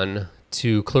move on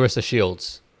to Clarissa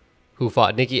Shields, who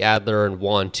fought Nikki Adler and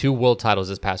won 2 world titles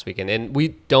this past weekend. And we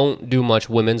don't do much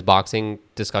women's boxing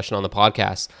discussion on the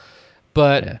podcast.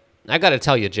 But I got to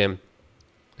tell you, Jim,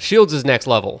 Shields is next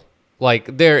level.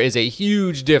 Like, there is a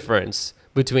huge difference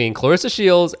between Clarissa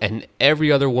Shields and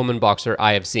every other woman boxer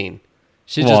I have seen.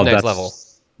 She's just next level.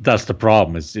 That's the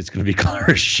problem. It's going to be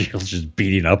Clarissa Shields just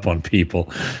beating up on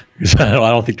people. I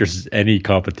don't think there's any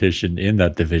competition in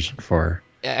that division for her.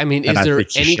 I mean,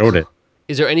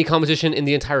 is there any competition in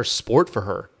the entire sport for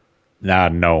her?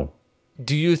 No.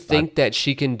 Do you think that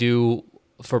she can do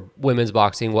for women's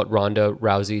boxing what Ronda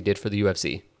Rousey did for the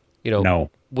UFC? No.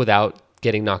 Without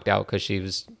getting knocked out because she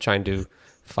was trying to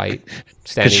fight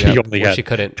standing up where she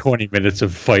couldn't. 20 minutes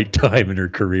of fight time in her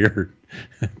career.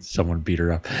 Someone beat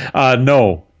her up.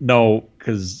 No,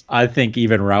 because I think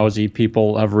even Rousey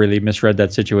people have really misread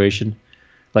that situation.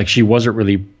 Like she wasn't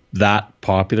really that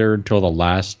popular until the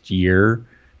last year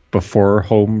before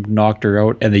Home knocked her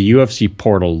out, and the UFC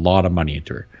poured a lot of money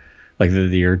into her. Like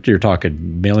you're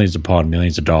talking millions upon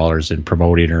millions of dollars in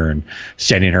promoting her and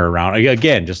sending her around.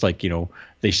 Again, just like,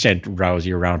 they sent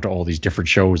Rousey around to all these different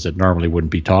shows that normally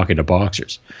wouldn't be talking to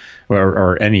boxers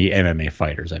or any MMA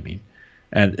fighters, I mean.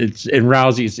 And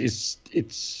Rousey,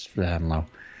 it's I don't know.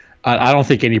 I don't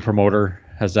think any promoter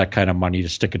has that kind of money to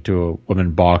stick it to a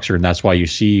women boxer, and that's why you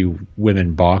see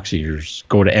women boxers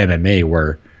go to MMA,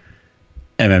 where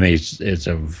MMA is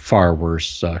a far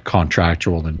worse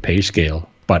contractual and pay scale.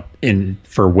 But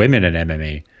for women in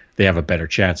MMA, they have a better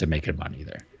chance of making money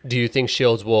there. Do you think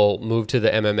Shields will move to the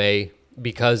MMA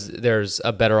because there's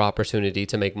a better opportunity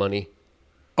to make money?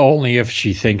 Only if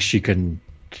she thinks she can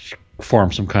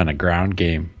form some kind of ground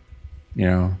game,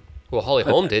 Well, Holly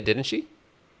Holm did, didn't she?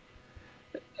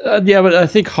 Yeah, but I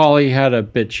think Holly had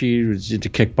she was into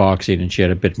kickboxing, and she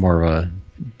had a bit more of a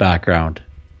background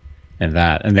in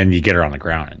that. And then you get her on the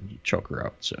ground and you choke her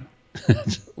out, so...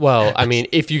 Well, I mean,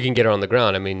 if you can get her on the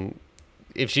ground, I mean,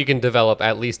 if she can develop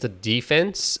at least a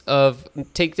defense of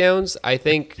takedowns, I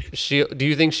think do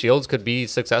you think Shields could be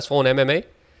successful in MMA?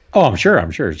 Oh, I'm sure.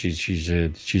 She's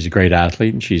a great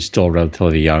athlete, and she's still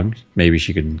relatively young. Maybe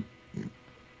she can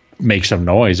make some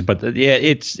noise, but yeah,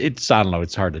 it's I don't know.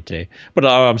 It's hard to say. But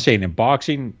I'm saying in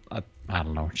boxing, I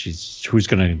don't know. Who's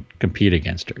going to compete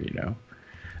against her?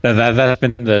 That's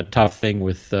been the tough thing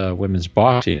with women's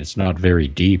boxing. It's not very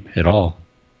deep at all.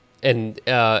 And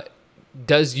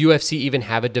does UFC even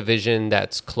have a division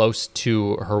that's close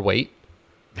to her weight?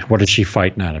 What is she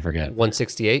fighting at? I forget.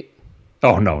 168?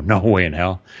 Oh, no way in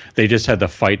hell. They just had the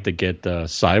fight to get the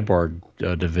Cyborg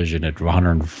division at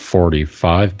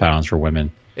 145 pounds for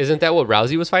women. Isn't that what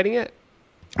Rousey was fighting at?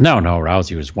 No,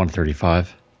 Rousey was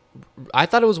 135. I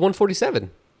thought it was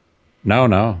 147.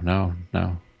 No.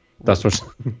 That's what's...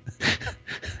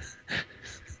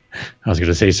 I was going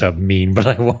to say something mean, but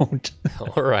I won't.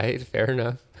 All right, fair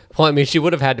enough. Well, I mean, she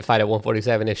would have had to fight at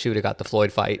 147 if she would have got the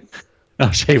Floyd fight.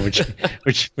 I'll say when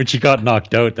she got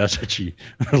knocked out, that's what she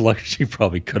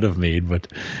probably could have made.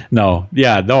 But they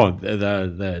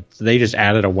just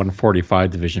added a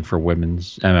 145 division for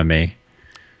women's MMA,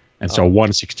 and so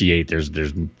 168. They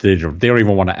don't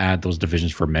even want to add those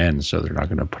divisions for men, so they're not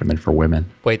going to put them in for women.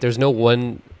 Wait, there's no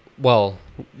one. Well,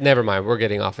 never mind. We're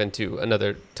getting off into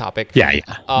another topic. Yeah.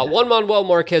 Juan Manuel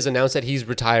Marquez announced that he's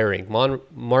retiring.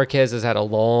 Marquez has had a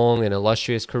long and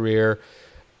illustrious career.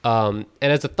 And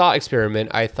as a thought experiment,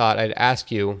 I thought I'd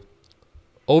ask you,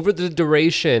 over the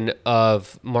duration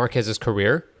of Marquez's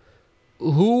career,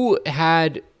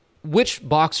 which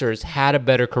boxers had a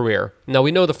better career? Now,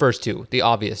 we know the first two, the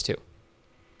obvious two.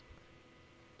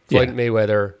 Floyd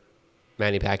Mayweather,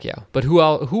 Manny Pacquiao. But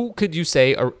who could you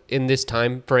say are in this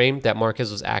time frame that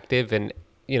Marquez was active? And,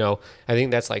 I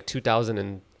think that's like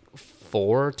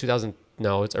 2004,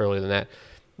 no, it's earlier than that.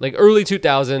 Like early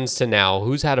 2000s to now,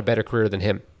 who's had a better career than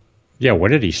him? Yeah,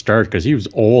 when did he start? Because he was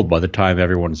old by the time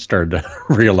everyone started to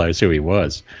realize who he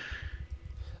was.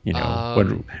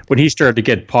 When he started to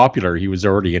get popular, he was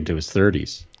already into his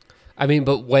 30s. I mean,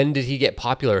 but when did he get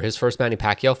popular? His first Manny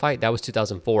Pacquiao fight? That was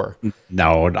 2004.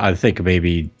 No, I think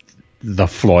maybe the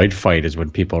Floyd fight is when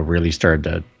people really started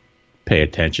to pay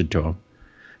attention to him.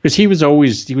 Because he was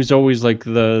always like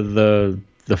the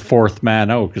fourth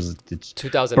man out, because it's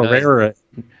 2009. Barrera.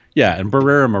 Yeah, and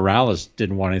Barrera Morales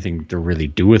didn't want anything to really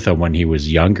do with him when he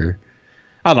was younger.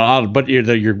 I don't know, but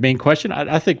your main question,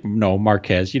 I think, no,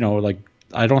 Marquez,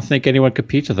 I don't think anyone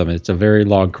competes with him. It's a very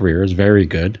long career. It's very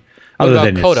good. What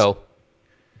about Cotto?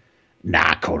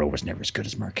 Cotto was never as good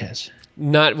as Marquez.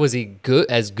 Not was he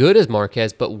as good as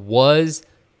Marquez, but was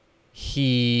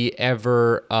he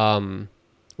ever,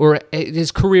 or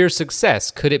his career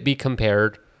success, could it be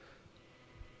compared?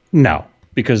 No.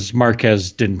 Because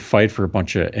Marquez didn't fight for a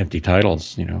bunch of empty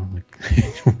titles,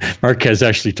 Marquez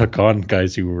actually took on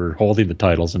guys who were holding the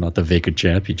titles and not the vacant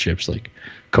championships like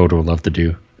Cotto would love to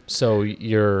do. So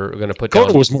you're going to put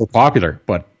Cotto was more popular,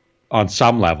 but on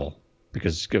some level,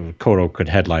 because Cotto could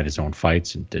headline his own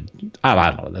fights and did.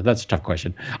 I don't know. That's a tough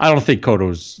question. I don't think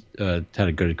Cotto's had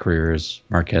a good career as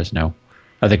Marquez. No,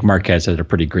 I think Marquez had a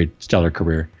pretty great, stellar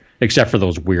career, except for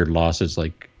those weird losses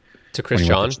like to Chris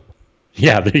John.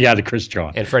 Yeah, to Chris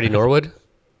John. And Freddie Norwood?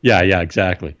 Yeah,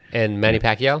 exactly. And Manny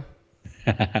Pacquiao?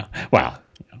 Well,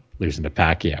 losing to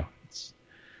Pacquiao,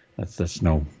 that's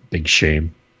no big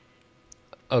shame.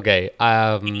 Okay.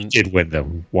 He did win the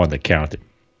one that counted.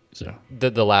 So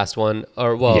the last one,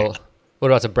 or what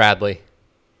about to Bradley?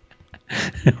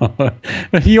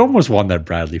 He almost won that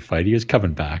Bradley fight. He was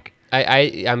coming back.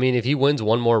 I mean, if he wins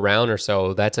one more round or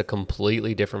so, that's a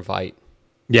completely different fight.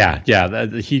 Yeah,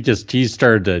 he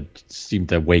started to seem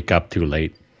to wake up too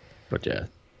late. But yeah,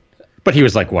 but he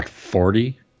was like what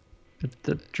 40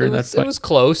 during that fight. It was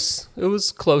close. It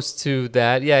was close to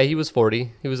that. Yeah, he was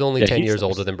 40. He was only 10 years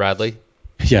older than Bradley.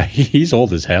 Yeah, he's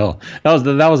old as hell. That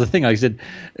was the thing. Like I said,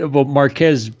 well,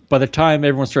 Marquez. By the time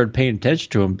everyone started paying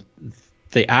attention to him,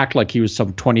 they act like he was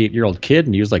some 28-year-old kid,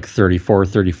 and he was like 34,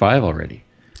 35 already.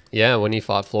 Yeah, when he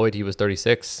fought Floyd, he was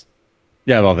 36.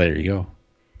 Yeah, well, there you go.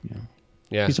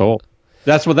 Yeah, he's old.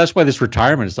 That's why this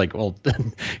retirement is like, well,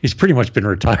 he's pretty much been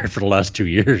retired for the last 2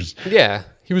 years. Yeah,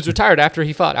 he was retired after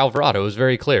he fought Alvarado. It was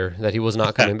very clear that he was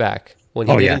not coming back. When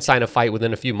he didn't sign a fight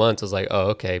within a few months, I was like, oh,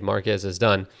 okay, Marquez is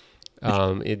done.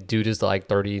 Dude is like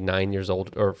 39 years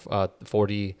old or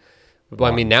 40.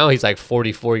 Well, I mean, now he's like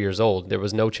 44 years old. There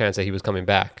was no chance that he was coming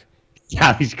back.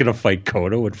 Yeah, he's going to fight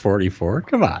Cotto at 44?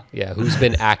 Come on. Yeah, who's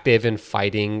been active in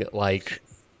fighting like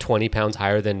 20 pounds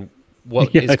higher than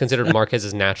what is considered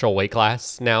Marquez's natural weight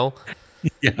class now?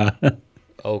 Yeah.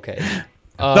 Okay.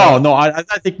 No, I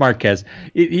think Marquez,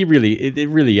 it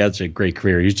really has a great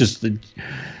career. He's just,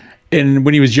 and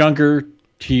when he was younger,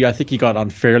 I think he got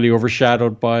unfairly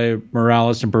overshadowed by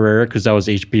Morales and Barrera because that was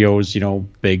HBO's,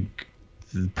 big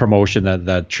promotion,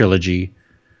 that trilogy.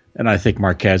 And I think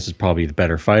Marquez is probably the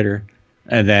better fighter.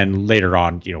 And then later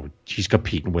on, he's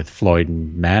competing with Floyd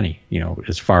and Manny,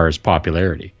 as far as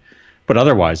popularity. But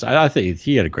otherwise, I think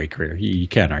he had a great career. You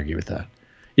can't argue with that,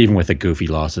 even with the goofy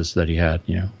losses that he had,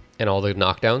 And all the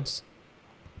knockdowns?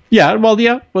 Yeah, well,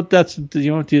 yeah. But that's,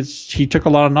 he took a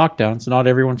lot of knockdowns. Not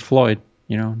everyone's Floyd,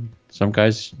 Some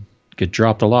guys get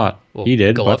dropped a lot. Well, he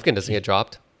did. Golovkin doesn't get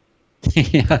dropped.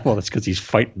 Yeah, well, that's because he's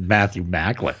fighting Matthew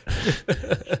Macklin.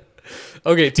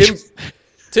 Okay,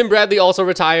 Tim Bradley also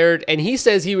retired, and he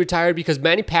says he retired because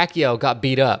Manny Pacquiao got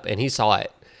beat up, and he saw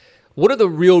it. What are the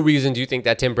real reasons you think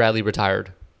that Tim Bradley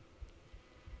retired?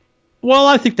 Well,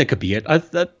 I think that could be it.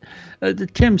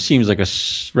 Tim seems like a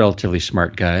relatively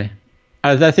smart guy.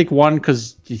 I think one,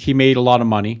 because he made a lot of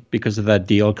money because of that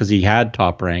deal, because he had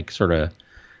Top Rank,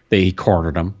 they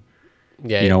cornered him.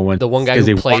 Yeah, the one guy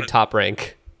who played Top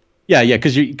Rank. Yeah,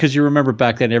 because you remember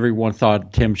back then everyone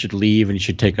thought Tim should leave and he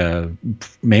should take a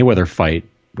Mayweather fight,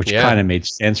 which kind of made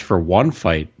sense for one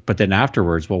fight. But then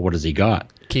afterwards, well, what has he got?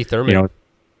 Keith Thurman.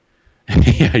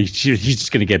 Yeah, he's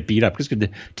just going to get beat up because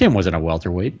Tim wasn't a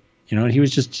welterweight. He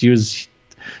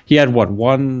had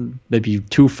maybe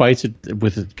 2 fights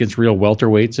against real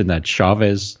welterweights, and that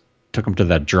Chavez took him to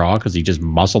that draw because he just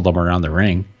muscled them around the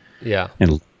ring. Yeah,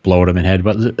 and blowed him in head.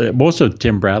 But most of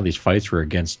Tim Bradley's fights were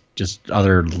against just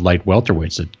other light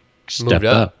welterweights that stepped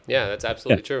up. Yeah, that's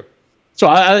absolutely true. So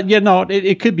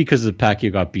it could be because the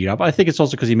Pacquiao got beat up. I think it's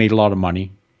also because he made a lot of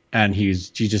money, and he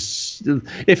just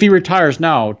if he retires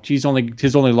now, his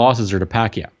only losses are to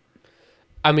Pacquiao.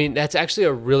 I mean, that's actually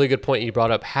a really good point you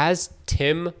brought up. Has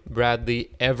Tim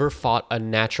Bradley ever fought a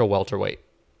natural welterweight?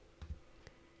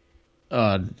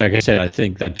 Like I said, I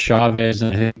think that Chavez,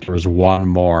 and I think there was one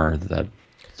more, that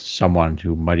someone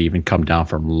who might even come down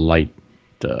from light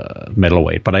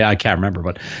middleweight, but I can't remember.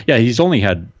 But yeah, he's only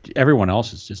had, everyone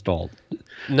else is just all.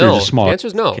 No, the answer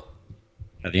is no.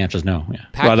 The answer is no. Yeah,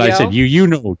 Pacquiao, but I said you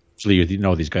know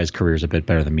these guys' careers a bit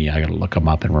better than me. I got to look them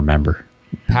up and remember.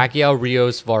 Pacquiao,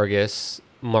 Rios, Vargas,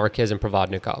 Marquez, and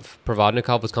Provodnikov.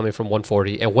 Provodnikov was coming from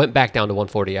 140 and went back down to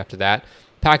 140 after that.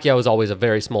 Pacquiao was always a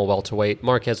very small welterweight.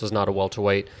 Marquez was not a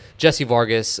welterweight. Jesse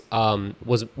Vargas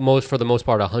was for the most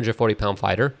part a 140-pound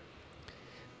fighter.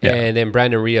 Yeah. And then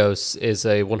Brandon Rios is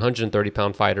a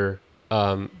 130-pound fighter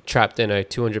trapped in a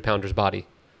 200-pounder's body.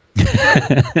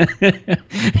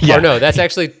 Yeah. Or no, that's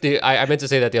actually I meant to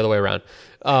say that the other way around.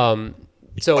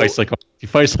 He fights like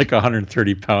a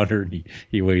 130-pounder, and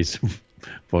he weighs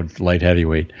about light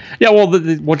heavyweight. Yeah, well,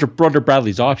 what's Brother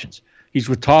Bradley's options? He's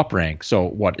with Top Rank, so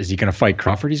what is he going to fight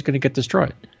Crawford? He's going to get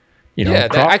destroyed. Yeah,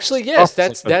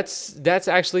 that's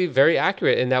actually very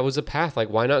accurate, and that was a path. Like,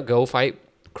 why not go fight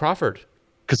Crawford?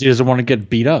 Because he doesn't want to get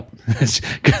beat up.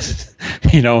 Because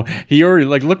he already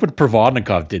look what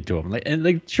Provodnikov did to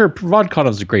him. Sure,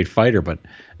 Provodnikov's a great fighter, but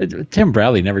Tim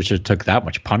Bradley never should have took that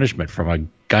much punishment from a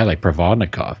guy like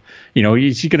Provodnikov.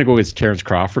 Is he going to go against Terrence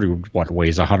Crawford, who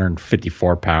weighs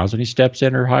 154 pounds when he steps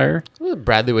in or higher? Well,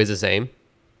 Bradley weighs the same.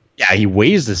 Yeah, he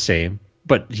weighs the same,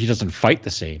 but he doesn't fight the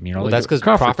same. Well, that's because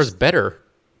Crawford's better.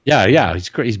 Yeah,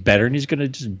 he's better, and he's going to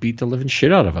just beat the living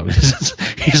shit out of him.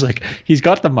 He's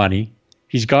got the money.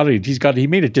 He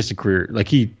made a decent career. Like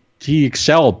he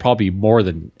excelled probably more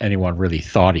than anyone really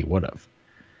thought he would have.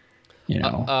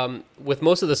 With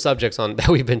most of the subjects that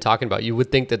we've been talking about, you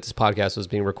would think that this podcast was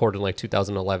being recorded in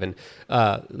 2011.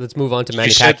 Let's move on to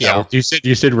Manny Pacquiao.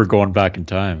 You said we're going back in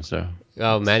time, so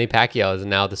Oh, Manny Pacquiao is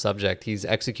now the subject. He's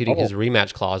executing his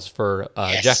rematch clause for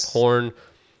Jeff Horn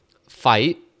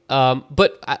fight.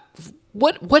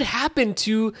 What happened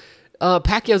to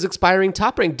Pacquiao's expiring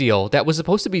Top Rank deal that was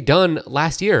supposed to be done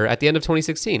last year at the end of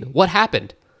 2016? What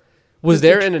happened? Was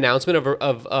there an announcement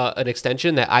of an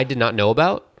extension that I did not know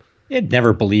about? I'd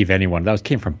never believe anyone. That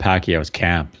came from Pacquiao's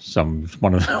camp.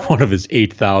 One of his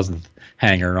 8,000th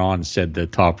hanger-on said the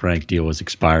Top Rank deal was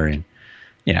expiring.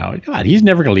 God, he's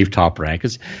never going to leave Top Rank.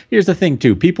 Because here's the thing,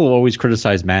 too. People always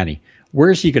criticize Manny. Where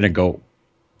is he going to go?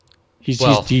 He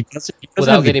doesn't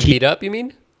without getting beat up, you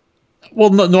mean? Well,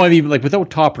 no, I mean, like, without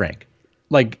Top Rank.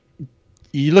 Like,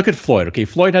 you look at Floyd. Okay,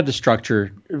 Floyd had the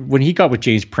structure. When he got with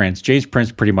James Prince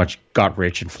pretty much got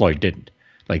rich and Floyd didn't.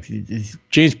 Like,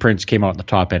 James Prince came out on the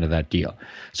top end of that deal.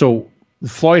 So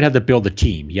Floyd had to build a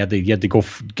team. He had to go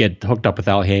get hooked up with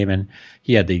Al Heyman.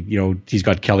 He had to, he's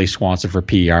got Kelly Swanson for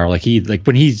PR.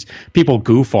 People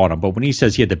goof on him, but when he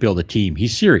says he had to build a team,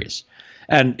 he's serious.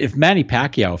 And if Manny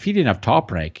Pacquiao, if he didn't have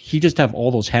Top Rank, he'd just have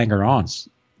all those hanger-ons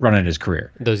running his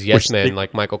career. Those yes men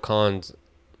like Michael Collins.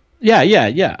 Yeah.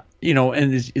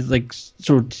 And it's like,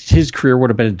 so his career would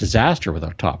have been a disaster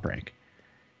without Top Rank.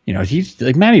 He's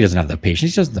like, Manny doesn't have the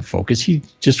patience. He doesn't have the focus. He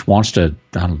just wants to,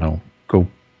 I don't know, go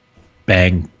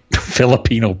bang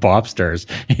Filipino pop stars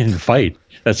and fight.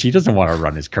 He doesn't want to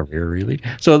run his career really.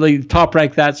 So the Top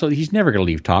Rank so he's never going to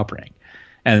leave Top Rank.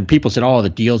 And people said, "Oh, the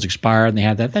deal's expired," and they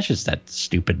had that. That's just that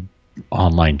stupid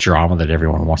online drama that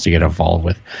everyone wants to get involved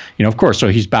with. Of course. So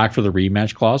he's back for the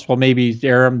rematch clause. Well, maybe they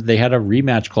had a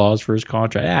rematch clause for his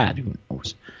contract. Who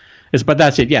knows? But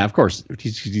that's it. Yeah, of course.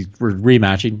 We're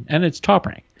rematching, and it's Top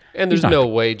Rank. And there's no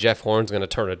way Jeff Horn's going to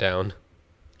turn it down.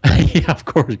 Yeah, of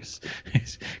course,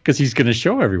 because he's going to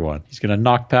show everyone. He's going to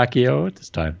knock Pacquiao at this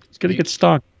time. He's going to get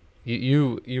stung.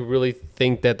 You really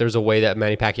think that there's a way that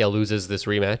Manny Pacquiao loses this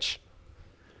rematch?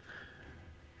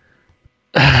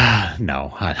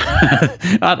 No,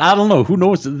 I don't know. Who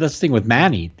knows? That's the thing with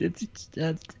Manny.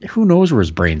 Who knows where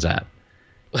his brain's at?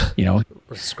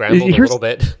 Scrambled a little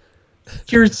bit.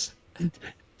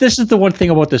 This is the one thing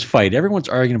about this fight. Everyone's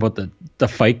arguing about the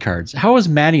fight cards. How is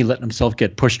Manny letting himself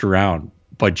get pushed around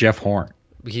by Jeff Horn?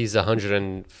 He's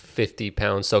 150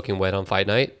 pounds soaking wet on fight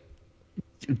night.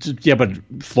 Yeah, but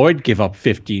Floyd gave up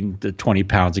 15 to 20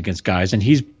 pounds against guys, and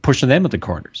he's pushing them at the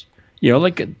corners.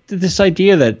 Like this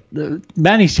idea that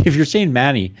Manny, if you're saying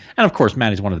Manny, and of course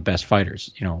Manny's one of the best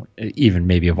fighters, even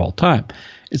maybe of all time.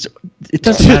 It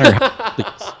doesn't matter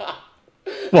how.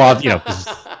 Well,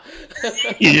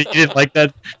 you didn't like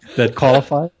that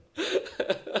qualifier?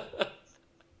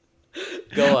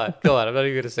 Go on. I'm not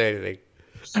even going to say anything.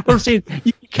 But I'm saying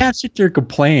you can't sit there and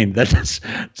complain that it's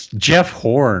Jeff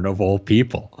Horn of all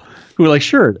people. Who like,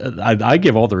 sure, I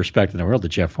give all the respect in the world to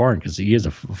Jeff Horn because he is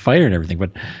a fighter and everything,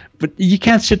 but you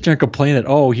can't sit there and complain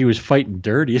that, he was fighting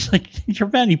dirty. It's like, you're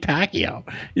Manny Pacquiao.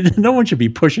 No one should be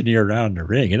pushing you around in the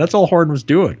ring, and that's all Horn was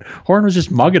doing. Horn was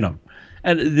just mugging him,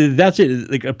 and that's it.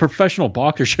 Like a professional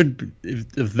boxer should,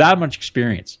 if that much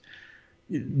experience,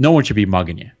 no one should be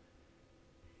mugging you.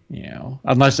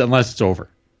 Unless it's over.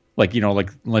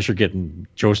 Unless you're getting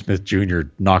Joe Smith Jr.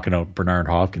 knocking out Bernard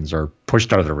Hopkins or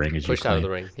pushed out of the ring, pushed out of the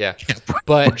ring, yeah.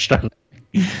 But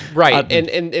right,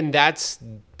 and that's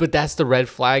the red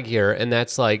flag here, and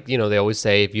that's like they always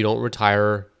say if you don't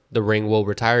retire, the ring will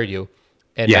retire you,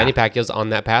 and Manny Pacquiao's on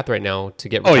that path right now to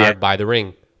get retired by the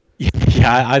ring.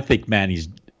 Yeah, I think Manny's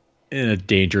in a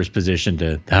dangerous position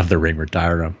to have the ring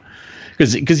retire him.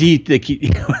 Because he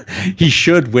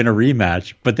should win a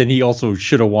rematch, but then he also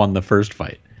should have won the first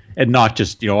fight. And not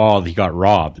just, he got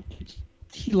robbed.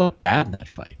 He looked bad in that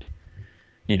fight.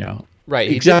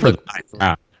 Right. Except for the ninth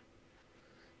round.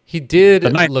 He did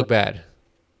look bad.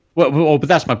 Well, but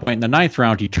that's my point. In the ninth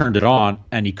round, he turned it on,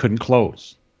 and he couldn't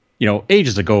close.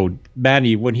 Ages ago,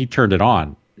 Manny, when he turned it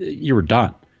on, you were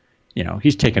done.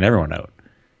 He's taking everyone out.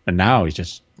 And now he's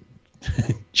just...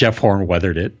 Jeff Horn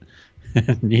weathered it.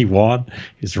 And he won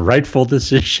his rightful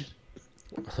decision.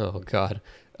 Oh, God.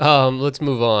 Let's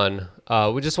move on.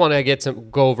 We just want to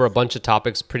go over a bunch of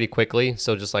topics pretty quickly.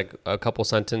 So just like a couple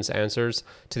sentence answers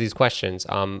to these questions.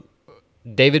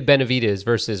 David Benavidez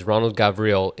versus Ronald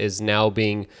Gavril is now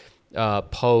being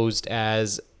posed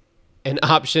as an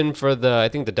option for the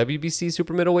WBC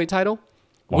super middleweight title.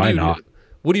 Why not?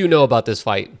 What do you know about this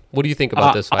fight? What do you think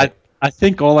about this fight? I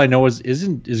think all I know is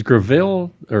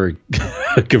Gavril or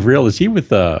Gavril, is he with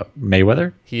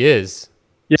Mayweather? He is.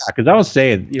 Yeah, because I was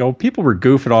saying, people were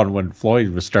goofing on when Floyd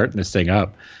was starting this thing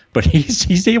up, but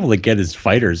he's able to get his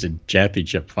fighters in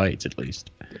championship fights at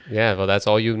least. Yeah, well, that's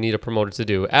all you need a promoter to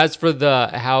do. As for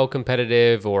how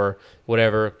competitive or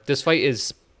whatever, this fight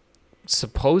is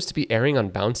supposed to be airing on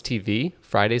Bounce TV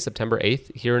Friday, September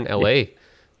 8th here in LA.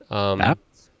 I'll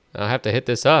have to hit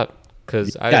this up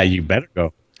because you better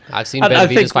go. I've seen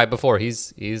Benavidez fight before.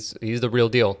 He's the real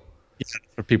deal. Yeah,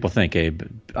 that's what people think.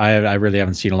 I really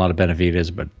haven't seen a lot of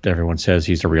Benavidez, but everyone says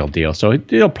he's the real deal. So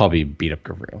he'll probably beat up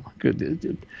Gavril.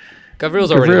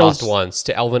 Gavril's already lost once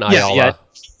to Elvin Ayala. Yeah,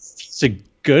 he's a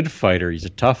good fighter. He's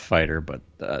a tough fighter, but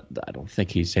I don't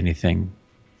think he's anything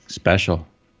special.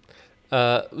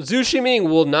 Zhu Shiming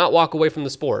will not walk away from the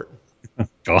sport.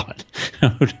 God,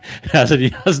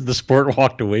 hasn't the sport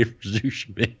walked away from Zhu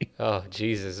Shiming? Oh,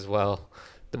 Jesus. Well,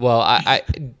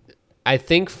 I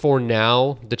think for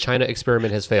now the China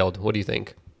experiment has failed. What do you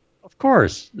think? Of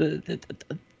course,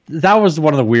 that was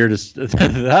one of the weirdest.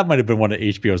 That might have been one of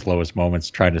HBO's lowest moments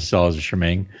trying to sell as a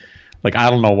Shiming. Like, I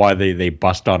don't know why they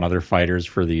bust on other fighters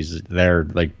for their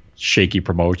like shaky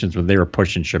promotions when they were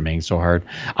pushing Shiming so hard.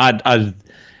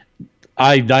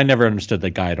 I never understood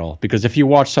that guy at all, because if you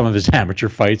watch some of his amateur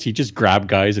fights, he just grabbed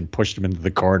guys and pushed them into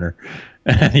the corner,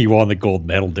 and he won the gold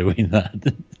medal doing that.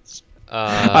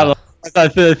 I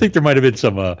think there might have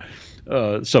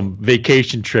been some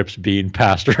vacation trips being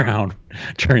passed around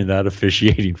during that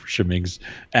officiating for Shiming's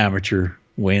amateur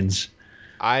wins.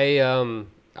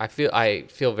 I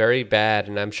feel very bad,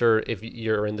 and I'm sure if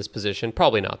you're in this position,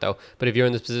 probably not though, but if you're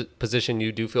in this position,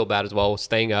 you do feel bad as well,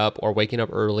 staying up or waking up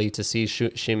early to see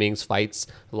Shiming's fights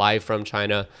live from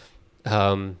China.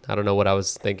 I don't know what I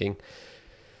was thinking.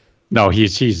 No,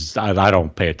 he's. I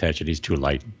don't pay attention. He's too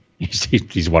light.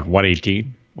 He's what,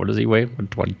 118? What does he weigh?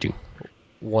 122.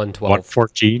 112.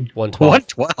 114.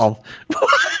 112. 112.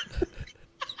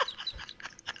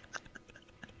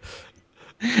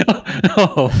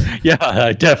 Oh, yeah,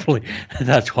 I definitely.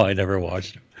 That's why I never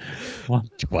watched him.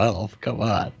 112. Come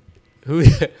on.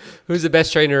 Who's the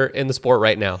best trainer in the sport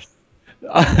right now?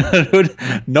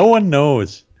 No one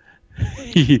knows.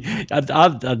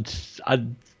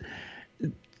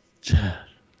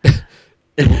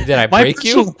 Did I break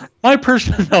you? My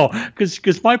personal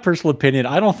opinion,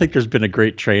 I don't think there's been a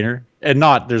great trainer, and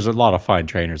there's a lot of fine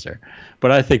trainers there,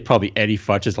 but I think probably Eddie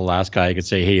Futch is the last guy I could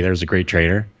say, hey, there's a great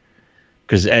trainer,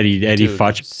 because Eddie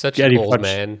Futch, such an old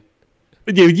man.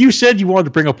 You said you wanted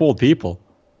to bring up old people,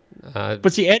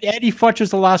 but see, Eddie Futch is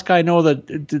the last guy I know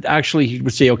that actually he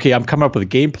would say, okay, I'm coming up with a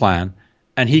game plan,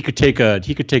 and he could take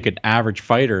an average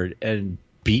fighter and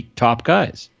beat top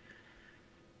guys.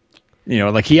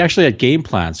 Like he actually had game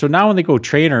plans. So now when they go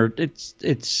trainer,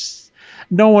 it's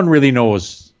no one really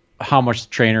knows how much the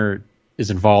trainer is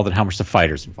involved and how much the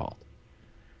fighter's involved.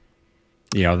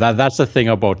 That's the thing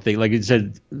about like you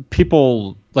said,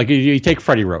 people like you take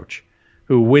Freddie Roach,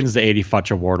 who wins the 80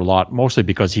 Futch Award a lot, mostly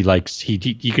because he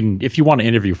can, if you want to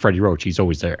interview Freddie Roach, he's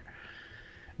always there.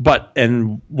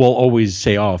 And we'll always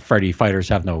say, oh, Freddie fighters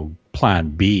have no plan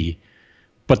B,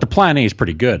 but the plan A is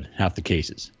pretty good half the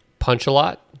cases. Punch a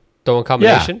lot. Throwing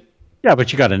combination? Yeah,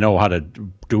 but you got to know how to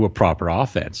do a proper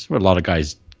offense. A lot of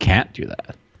guys can't do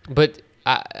that. But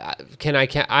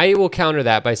I will counter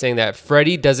that by saying that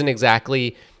Freddie doesn't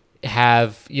exactly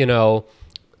have, the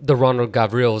Ronald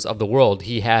Gavrils of the world.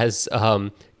 He has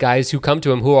guys who come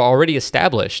to him who are already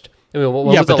established. I mean, when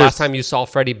was the last time you saw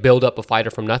Freddie build up a fighter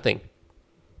from nothing?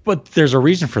 But there's a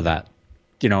reason for that.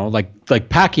 Like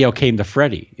Pacquiao came to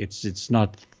Freddie. It's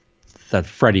not that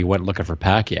Freddie went looking for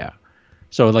Pacquiao.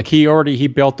 So like he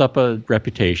built up a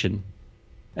reputation,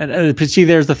 and see,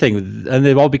 there's the thing, and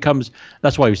it all becomes,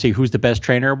 that's why we say who's the best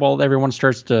trainer. Well, everyone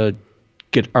starts to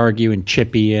argue and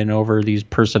chippy in over these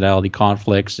personality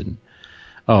conflicts and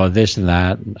this and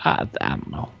that. And I don't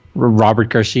know, Robert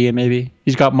Garcia maybe.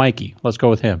 He's got Mikey. Let's go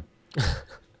with him.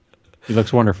 He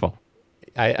looks wonderful.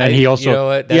 He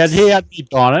also he had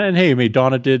Donna, and hey,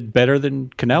 Donna did better than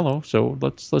Canelo. So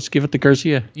let's give it to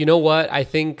Garcia. You know what? I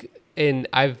think. And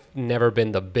I've never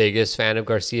been the biggest fan of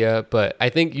Garcia, but I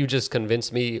think you just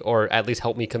convinced me, or at least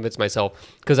helped me convince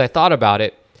myself, because I thought about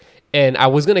it, and I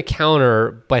was going to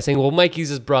counter by saying, well, Mikey's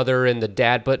his brother and the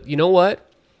dad, but you know what?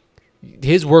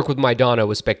 His work with Maidana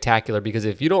was spectacular, because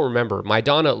if you don't remember,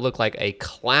 Maidana looked like a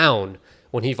clown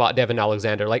when he fought Devin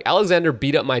Alexander. Like, Alexander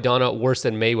beat up Maidana worse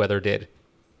than Mayweather did.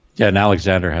 Yeah, and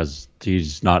Alexander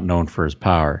he's not known for his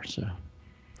power, so...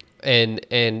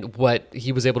 And what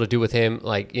he was able to do with him,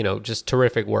 just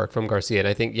terrific work from Garcia. And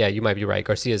I think, yeah, you might be right.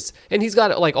 Garcia's, and he's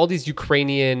got like all these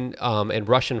Ukrainian and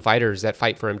Russian fighters that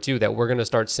fight for him too, that we're going to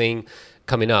start seeing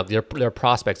coming up. They're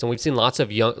prospects. And we've seen lots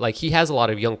of young, like he has a lot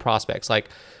of young prospects, like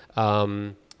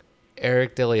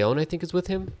Eric De Leon, I think is with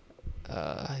him.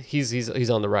 He's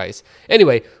on the rise.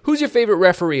 Anyway, who's your favorite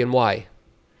referee and why?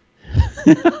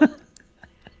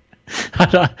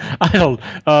 That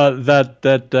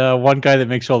one guy that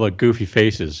makes all the goofy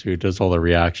faces, who does all the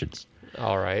reactions.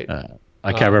 All right.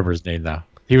 I can't remember his name now.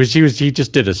 He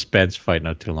just did a Spence fight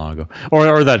not too long ago.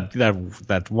 Or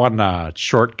that one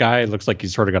short guy, looks like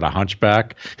he's sort of got a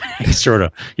hunchback.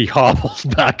 He hobbles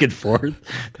back and forth.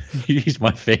 He's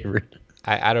my favorite.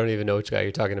 I don't even know which guy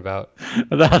you're talking about.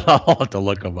 I'll have to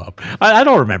look him up. I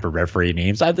don't remember referee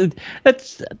names.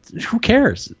 That's who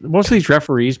cares? Most of these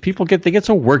referees, they get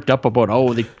so worked up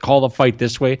about, they call the fight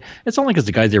this way. It's only because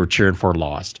the guys they were cheering for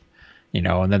lost,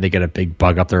 and then they get a big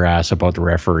bug up their ass about the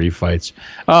referee fights.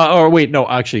 Or wait, no,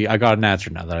 actually, I got an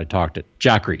answer now that I talked it.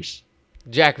 Jack Reese.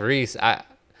 Jack Reese.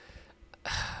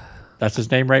 That's his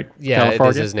name, right? Yeah, California?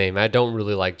 it is his name. I don't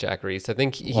really like Jack Reese. I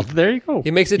think there you go. He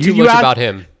makes it too much about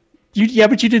him.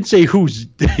 But you didn't say who's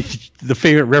the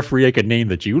favorite referee I could name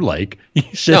that you like. You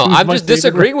said no, I'm just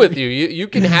disagreeing with you. You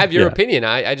can have your opinion.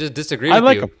 I just disagree with you. I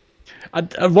like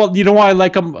him. Well, you know why I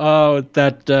like him?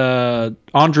 That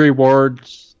Andre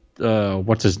Ward's,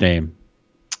 what's his name?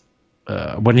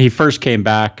 When he first came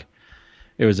back,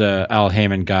 it was a Al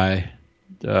Heyman guy.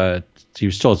 He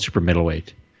was still at super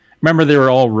middleweight. Remember, they were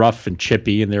all rough and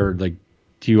chippy, and they were like,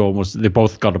 they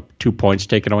both got 2 points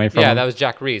taken away from him. That was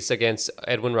Jack Reese against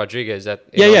Edwin Rodriguez at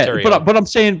Ontario. But I'm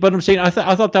saying I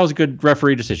thought that was a good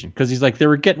referee decision, because he's like, they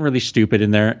were getting really stupid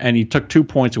in there, and he took 2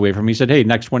 points away from him. He said, "Hey,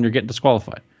 next one you're getting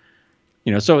disqualified."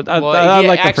 So I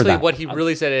like him for that. What he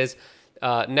really said is,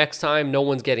 next time no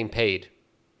one's getting paid.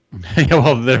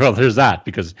 well, there's that,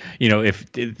 because if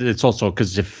it's also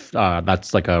because if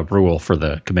that's like a rule for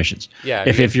the commissions. Yeah.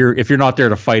 If you're not there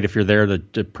to fight, if you're there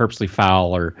to purposely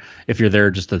foul, or if you're there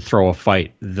just to throw a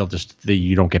fight,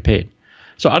 you don't get paid.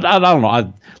 So I don't know.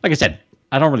 Like I said,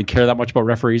 I don't really care that much about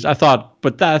referees. I thought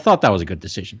that was a good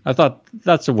decision. I thought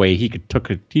that's the way he took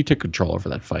control over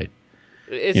that fight.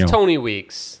 It's Tony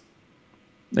Weeks.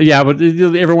 Yeah, but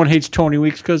everyone hates Tony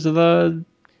Weeks because of the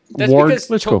Ward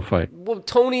Klitschko fight. Well,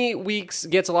 Tony Weeks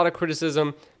gets a lot of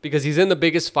criticism because he's in the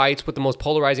biggest fights with the most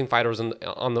polarizing fighters in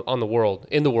the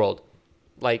world.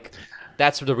 Like,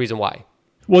 that's the reason why.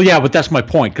 Well, yeah, but that's my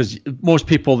point, because most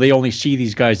people, they only see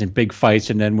these guys in big fights,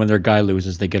 and then when their guy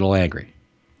loses, they get all angry.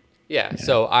 Yeah,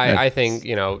 so I think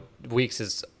Weeks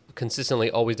has consistently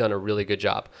always done a really good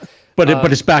job. But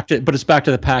it's back to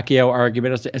the Pacquiao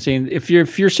argument. I'm saying if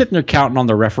you're sitting there counting on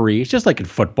the referee, it's just like in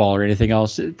football or anything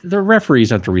else. The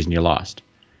referees aren't the reason you lost.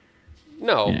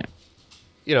 No,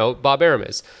 Bob Arum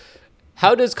is.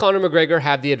 How does Conor McGregor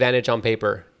have the advantage on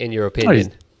paper, in your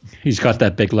opinion? He's got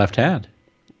that big left hand.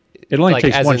 It only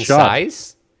takes as one in shot.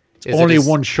 Size? It's only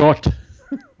one shot.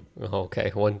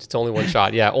 Okay, it's only one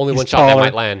shot. Yeah, only one taller. Shot that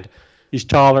might land. He's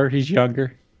taller. He's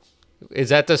younger. Is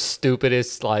that the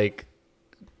stupidest, I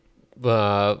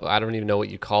don't even know what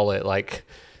you call it,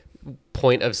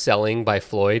 point of selling by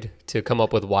Floyd to come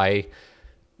up with why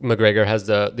McGregor has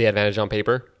the advantage on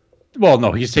paper? Well,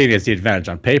 no, he's saying he has the advantage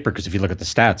on paper because if you look at the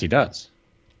stats, he does.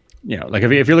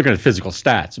 If you're looking at physical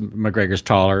stats, McGregor's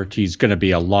taller. He's going to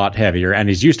be a lot heavier, and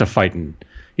he's used to fighting.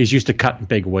 He's used to cutting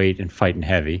big weight and fighting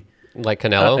heavy. Like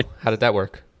Canelo? How did that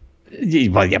work?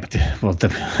 Well, yeah, but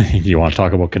you want to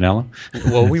talk about Canelo?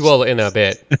 Well, we will in a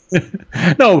bit.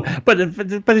 No, but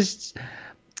it's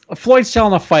Floyd's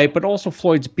selling a fight, but also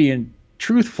Floyd's being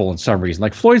truthful in some reason.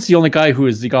 Like, Floyd's the only guy who,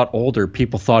 as he got older,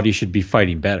 people thought he should be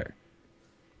fighting better.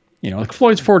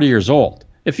 Floyd's 40 years old.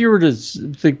 If you were to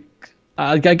think,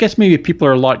 I guess maybe people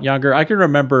are a lot younger. I can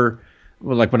remember,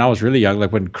 when I was really young,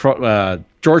 when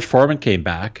George Foreman came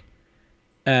back,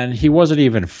 and he wasn't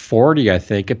even 40, I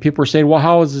think, and people were saying, well,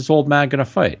 how is this old man going to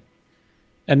fight?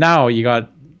 And now you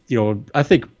got, I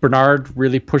think Bernard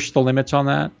really pushed the limits on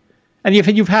that. And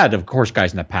you've had, of course,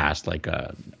 guys in the past, like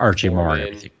Archie Moore and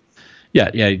everything.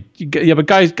 Yeah, but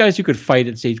guys who could fight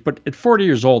at stage, but at 40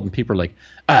 years old, and people are like,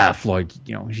 Floyd,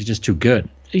 he's just too good.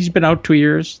 He's been out 2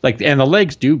 years, and the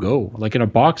legs do go, like in a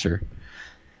boxer.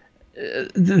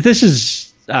 This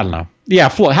is, I don't know. Yeah,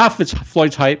 half of it's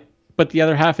Floyd's hype, but the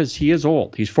other half is he is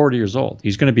old. He's 40 years old.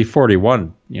 He's going to be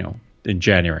 41, in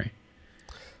January.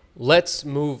 Let's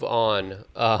move on.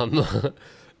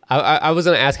 I was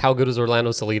going to ask how good is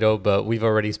Orlando Salido, but we've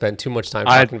already spent too much time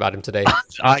talking about him today.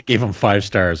 I gave him 5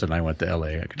 stars and I went to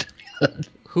LA.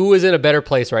 Who is in a better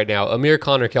place right now, Amir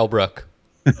Khan or Kell Brook?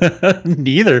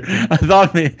 Neither. I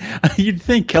thought you'd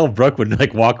think Kell Brook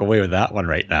would walk away with that one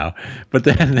right now, but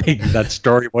then that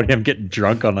story about him getting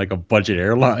drunk on a budget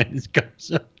airline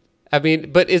comes up. I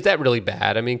mean, but is that really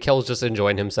bad? I mean, Kell's just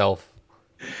enjoying himself.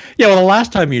 Yeah, well, the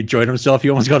last time he enjoyed himself, he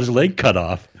almost got his leg cut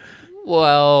off.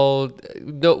 Well,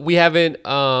 no, we haven't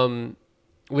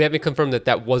confirmed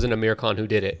that wasn't Amir Khan who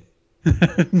did it.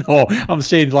 No, I'm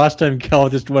saying last time Cal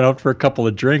just went out for a couple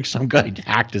of drinks, some guy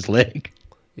hacked his leg.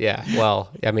 Yeah,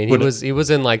 well, I mean, he was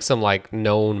in like some like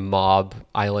known mob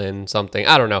island something.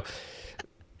 I don't know.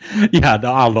 Yeah,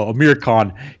 no, I don't know. Amir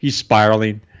Khan, he's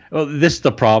spiraling. Well, this is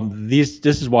the problem. This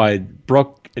is why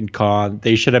Brooke and Khan,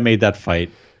 they should have made that fight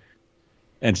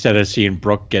instead of seeing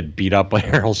Brooke get beat up by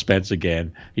Errol Spence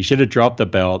again. He should have dropped the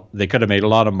belt. They could have made a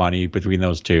lot of money between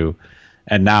those two.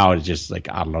 And now it's just like,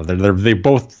 I don't know.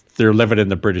 They're living in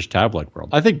the British tabloid world.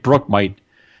 I think Brooke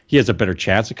he has a better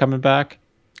chance of coming back.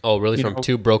 Oh, really? From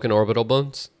 2 broken orbital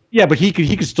bones? Yeah, but he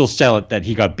could still sell it that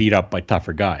he got beat up by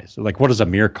tougher guys. Like, what does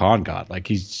Amir Khan got? Like,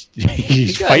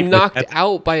 he got knocked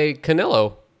out by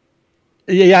Canelo.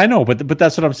 Yeah, I know, but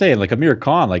that's what I'm saying. Like Amir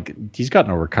Khan, like he's got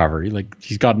no recovery. Like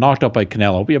he's got knocked out by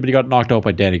Canelo, but he got knocked out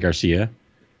by Danny Garcia, and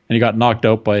he got knocked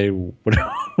out by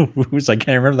who's I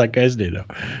can't remember that guy's name now.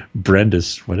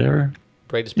 Brendis, whatever.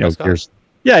 Brendis Prescott.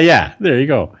 Yeah. There you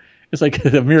go. It's like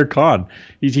Amir Khan.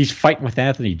 He's fighting with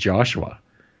Anthony Joshua.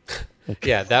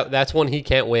 Yeah, that's one he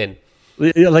can't win.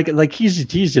 Like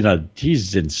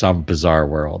he's in some bizarre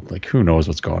world. Like who knows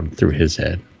what's going through his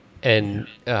head. And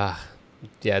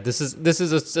yeah, this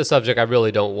is a subject I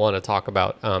really don't want to talk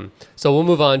about. So we'll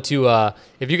move on to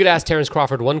if you could ask Terence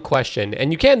Crawford one question,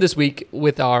 and you can this week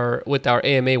with our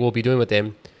AMA we'll be doing with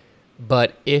him.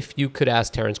 But if you could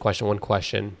ask Terence one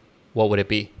question, what would it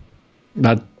be?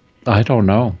 I don't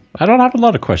know. I don't have a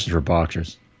lot of questions for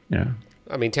boxers. Yeah.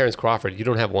 I mean, Terence Crawford, you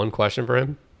don't have one question for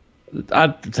him? I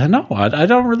don't know. I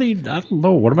don't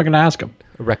know. What am I going to ask him?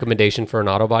 A recommendation for an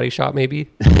auto body shop, maybe?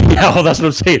 Yeah, well, that's what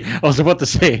I'm saying. I was about to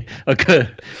say,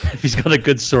 if he's got a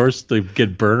good source to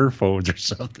get burner phones or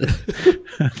something.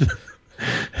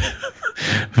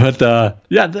 But,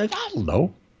 yeah, I don't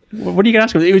know. What are you going to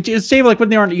ask him? It's the same like when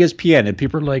they were on ESPN and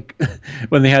people are like,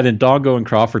 when they had Ndongo and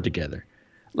Crawford together.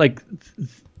 Like,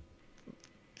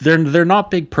 they're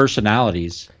not big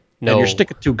personalities. No. And you're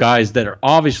sticking to guys that are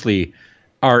obviously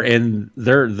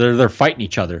they're fighting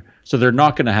each other, so they're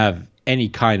not going to have any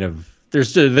kind of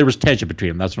there was tension between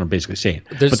them. That's what I'm basically saying.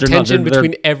 There's tension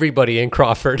between everybody and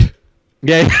Crawford.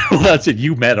 Yeah, well, that's it.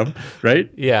 You met him, right?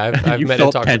 Yeah, I've met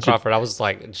and talked to Crawford. I was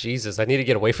like, Jesus, I need to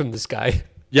get away from this guy.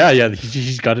 Yeah,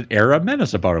 he's got an air of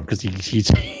menace about him because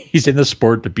he's in the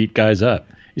sport to beat guys up.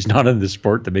 He's not in the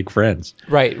sport to make friends.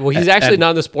 Right. Well, he's actually not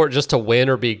in the sport just to win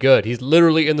or be good. He's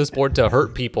literally in the sport to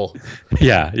hurt people.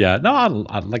 Yeah. No,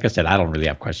 like I said, I don't really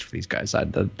have questions for these guys.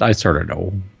 I sort of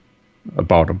know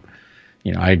about them.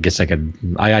 You know, I guess I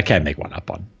can't make one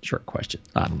up on short question.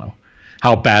 I don't know.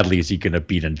 How badly is he going to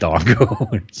beat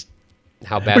Ndongo?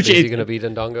 How badly is he going to beat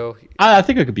Ndongo? I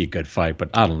think it could be a good fight, but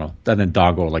I don't know. Then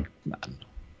Ndongo, like,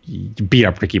 he beat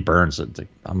up Ricky Burns. Like,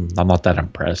 I'm not that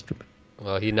impressed.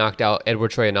 Well, he knocked out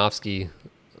Edward Troyanovsky.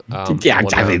 Yeah,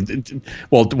 exactly.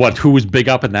 Well, who was big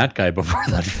up in that guy before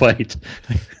that fight?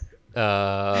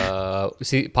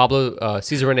 Pablo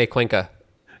Cesar Rene Cuenca.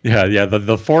 Yeah.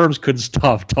 The forums couldn't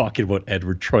stop talking about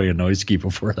Edward Troyanovsky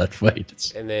before that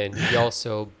fight. And then he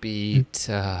also beat.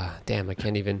 Damn, I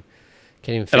can't even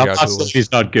figure out who it was.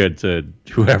 He's not good to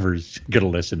whoever's gonna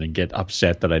listen and get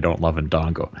upset that I don't love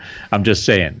Ndongo. I'm just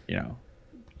saying, you know,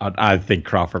 I think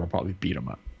Crawford will probably beat him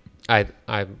up. I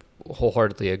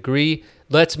wholeheartedly agree.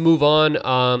 Let's move on.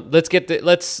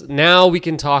 Now we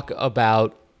can talk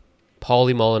about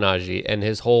Paulie Malignaggi and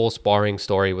his whole sparring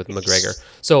story with McGregor.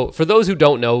 So for those who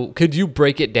don't know, could you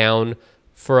break it down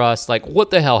for us? Like, what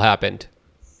the hell happened?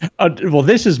 Well,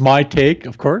 this is my take,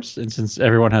 of course, and since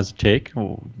everyone has a take,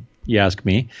 you ask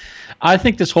me. I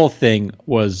think this whole thing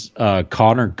was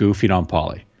Conor goofing on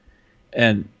Paulie.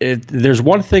 And there's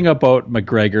one thing about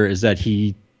McGregor is that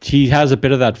he has a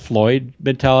bit of that Floyd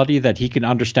mentality that he can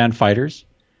understand fighters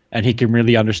and he can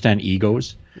really understand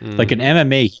egos. Like in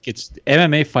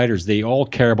MMA fighters, they all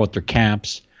care about their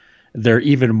camps. They're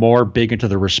even more big into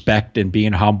the respect and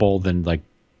being humble than like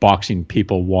boxing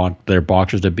people want their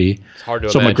boxers to be. It's hard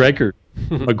to imagine.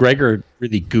 McGregor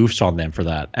really goofs on them for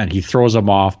that, and he throws them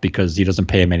off because he doesn't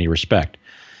pay him any respect.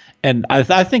 And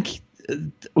I think,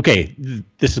 okay,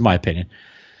 this is my opinion.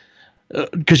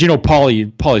 Because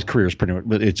Paulie's career is pretty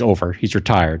much it's over. He's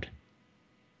retired,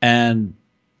 and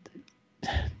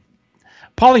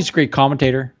Paulie's a great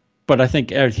commentator. But I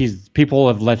think people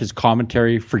have let his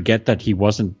commentary forget that he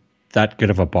wasn't that good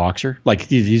of a boxer. Like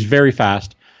he's very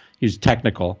fast, he's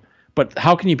technical, but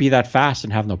how can you be that fast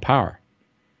and have no power?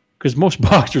 Because most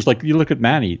boxers, like you look at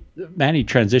Manny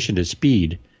transitioned his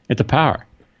speed into power,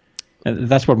 and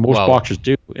that's what most boxers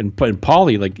do. And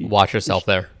Paulie, like, watch yourself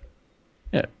there.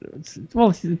 Yeah,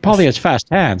 well, Paulie has fast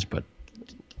hands, but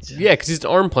yeah, because he's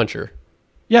an arm puncher.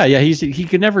 Yeah, yeah, he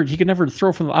could never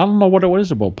throw from. I don't know what it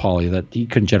was about Paulie that he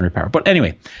couldn't generate power. But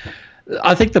anyway,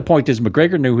 I think the point is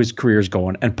McGregor knew his career is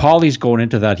going, and Paulie's going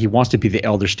into that. He wants to be the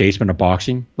elder statesman of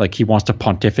boxing. Like he wants to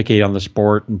pontificate on the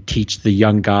sport and teach the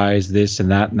young guys this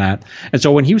and that and that. And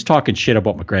so when he was talking shit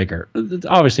about McGregor,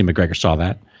 obviously McGregor saw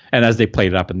that, and as they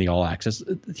played it up in the All Access,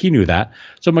 he knew that.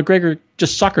 So McGregor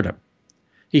just suckered him.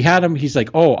 He had him. He's like,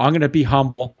 "Oh, I'm going to be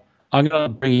humble. I'm going to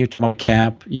bring you to my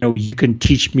camp. You know, you can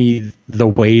teach me the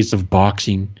ways of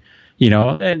boxing, you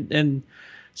know." And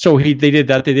so they did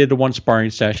that. They did the one sparring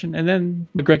session, and then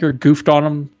McGregor goofed on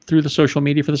him through the social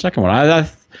media for the second one.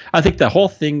 I think the whole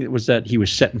thing was that he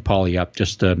was setting Paulie up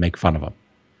just to make fun of him.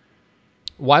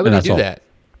 Why would he do that?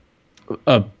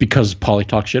 Because Paulie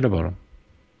talked shit about him.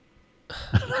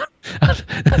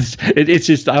 It's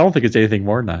just, I don't think it's anything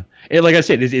more than that. Like I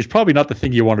said, it's probably not the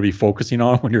thing you want to be focusing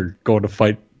on when you're going to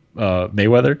fight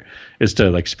Mayweather, is to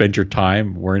like spend your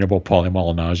time worrying about Paulie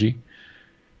Malignaggi.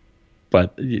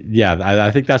 But yeah,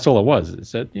 I think that's all it was.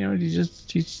 It's that, you know,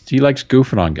 he likes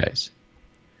goofing on guys.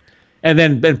 And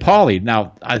then Paulie,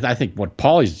 now I think all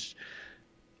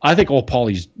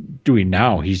Paulie's doing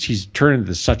now, he's turned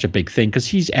into such a big thing because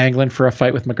he's angling for a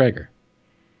fight with McGregor,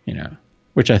 you know,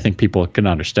 which I think people can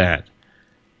understand.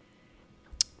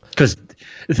 Because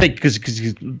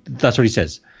that's what he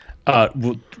says.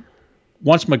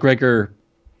 Once McGregor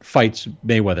fights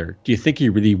Mayweather, do you think he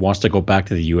really wants to go back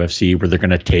to the UFC where they're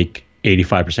going to take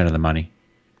 85% of the money?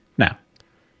 No.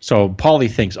 So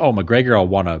Paulie thinks, oh, McGregor will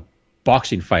want a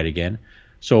boxing fight again.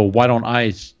 So why don't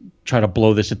I try to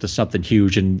blow this into something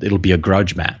huge and it'll be a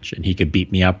grudge match and he could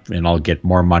beat me up and I'll get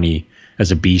more money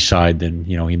as a B-side than,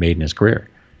 you know, he made in his career.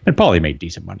 And Paulie made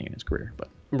decent money in his career, but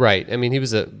right. I mean, he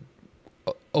was a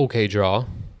okay draw.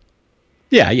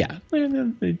 Yeah. I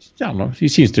don't know. He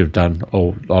seems to have done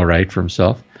all right for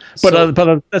himself.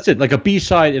 But that's it. Like a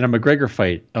B-side in a McGregor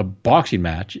fight, a boxing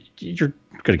match, you're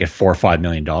going to get $4 or $5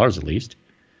 million at least.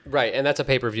 Right, and that's a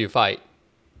pay-per-view fight.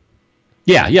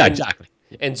 Yeah, exactly.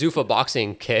 And Zuffa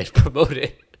Boxing can promote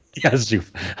it. Yeah,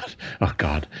 Zuffa. Oh,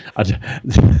 God.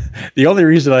 The only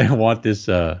reason I want this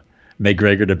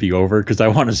McGregor to be over, because I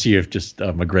want to see if just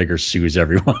McGregor sues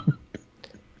everyone.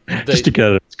 Just to get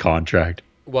out of his contract.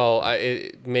 Well,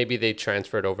 maybe they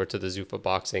transfer it over to the Zuffa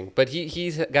Boxing, but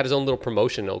he's got his own little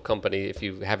promotional company. If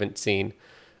you haven't seen,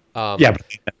 but they never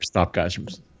stop guys from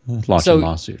launching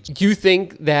lawsuits. You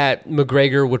think that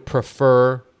McGregor would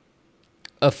prefer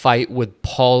a fight with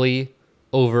Paulie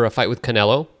over a fight with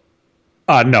Canelo?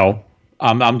 No,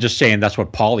 I'm just saying that's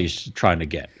what Paulie's trying to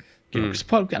get. You know,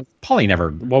 Paulie never.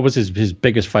 What was his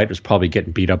biggest fight? Was probably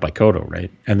getting beat up by Cotto,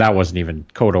 right? And that wasn't even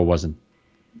Cotto. Wasn't,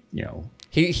 you know.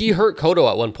 He hurt Cotto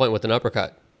at one point with an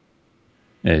uppercut.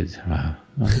 Good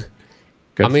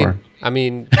for him. I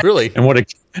mean, really. and what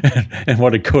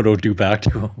did Cotto do back to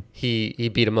him? He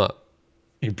beat him up.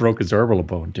 He broke his orbital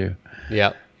bone too.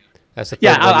 Yeah, that's the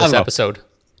third one this episode.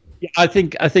 Yeah, I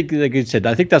think like you said,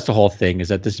 I think that's the whole thing, is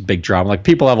that this is big drama. Like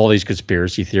people have all these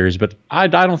conspiracy theories, but I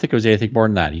don't think it was anything more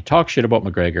than that. He talked shit about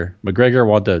McGregor. McGregor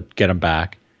wanted to get him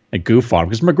back and goof on him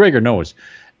because McGregor knows.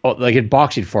 Oh, like in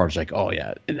boxing forums, like, oh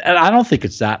yeah, and I don't think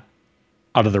it's that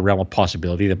out of the realm of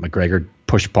possibility that McGregor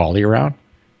pushed Paulie around.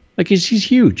 Like he's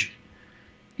huge.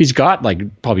 He's got like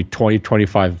probably 20,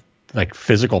 25 like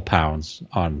physical pounds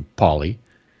on Paulie.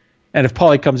 And if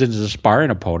Paulie comes in as a sparring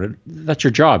opponent, that's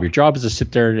your job. Your job is to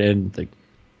sit there and like,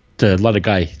 to let a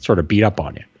guy sort of beat up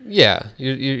on you. Yeah,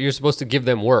 you're supposed to give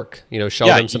them work. You know, show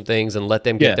them some things and let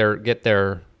them get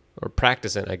their or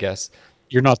practice it, I guess.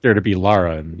 You're not there to be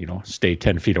Lara and, you know, stay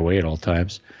 10 feet away at all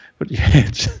times. But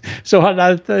so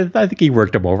I think he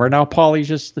worked him over. Now Paulie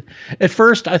just, at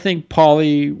first I think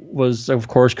Paulie was, of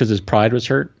course, because his pride was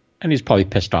hurt, and he's probably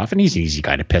pissed off. And he's an easy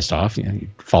guy to piss off. You know, you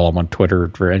follow him on Twitter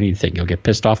for anything, you'll get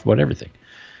pissed off about everything.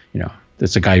 You know,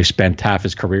 that's a guy who spent half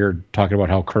his career talking about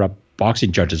how corrupt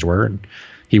boxing judges were, and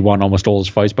he won almost all his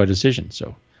fights by decision.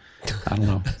 So I don't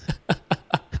know.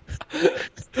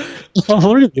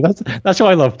 Well, really, that's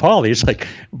why I love Paulie. It's like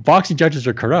boxing judges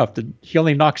are corrupt, and he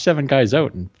only knocked 7 guys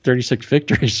out in 36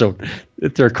 victories. So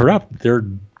if they're corrupt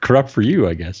for you,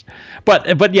 I guess.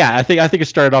 But yeah, I think it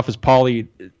started off as Paulie.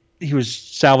 He was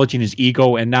salvaging his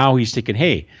ego, and now he's thinking,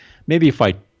 hey, maybe if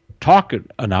I talk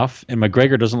enough and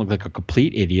McGregor doesn't look like a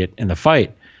complete idiot in the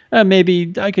fight,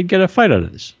 maybe I could get a fight out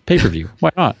of this pay-per-view.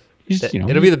 Why not?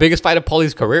 It'll be the biggest fight of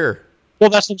Paulie's career. Well,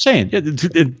 that's what I'm saying.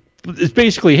 It's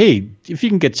basically, hey, if you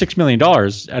can get $6 million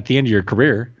at the end of your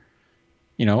career,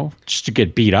 you know, just to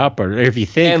get beat up, or if you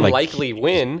think and likely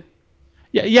win.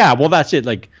 Yeah. Well, that's it.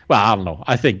 Like, well, I don't know.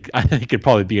 I think it'd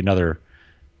probably be another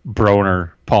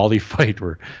Broner Paulie fight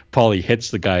where Paulie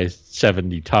hits the guy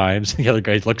 70 times and the other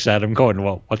guy looks at him going,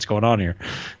 well, what's going on here?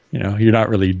 You're not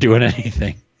really doing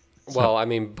anything. Well, I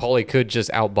mean, Paulie could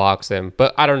just outbox him,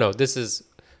 but I don't know. This is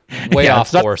way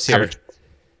off course here.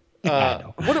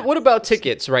 What about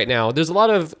tickets right now? There's a lot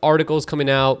of articles coming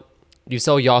out. You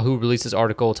saw Yahoo release this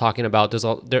article talking about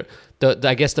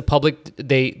I guess the public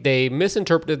they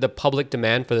misinterpreted the public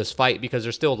demand for this fight because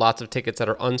there's still lots of tickets that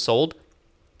are unsold,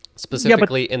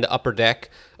 specifically in the upper deck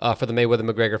for the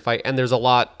Mayweather-McGregor fight, and there's a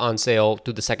lot on sale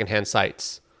through the secondhand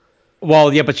sites.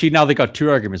 Well, yeah, but now they got two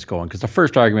arguments going, because the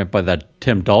first argument by that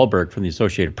Tim Dahlberg from the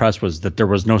Associated Press was that there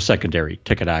was no secondary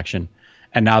ticket action,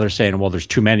 and now they're saying, well, there's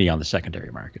too many on the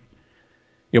secondary market.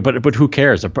 But who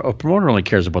cares? A promoter only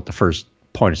cares about the first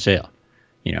point of sale.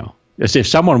 If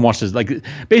someone wants to,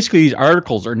 basically these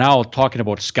articles are now talking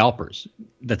about scalpers,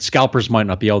 that scalpers might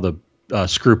not be able to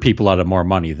screw people out of more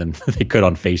money than they could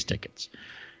on face tickets.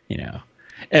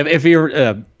 If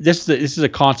you're this is a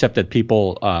concept that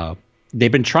people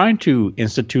they've been trying to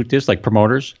institute this, like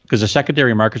promoters, because the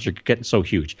secondary markets are getting so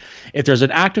huge. If there's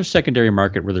an active secondary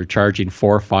market where they're charging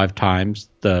 4 or 5 times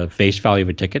the face value of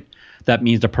a ticket, that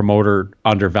means the promoter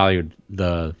undervalued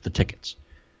the tickets.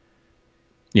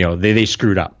 They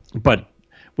screwed up. But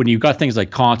when you've got things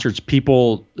like concerts,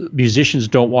 musicians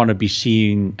don't want to be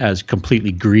seen as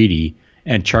completely greedy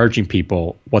and charging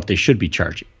people what they should be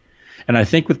charging. And I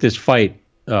think with this fight,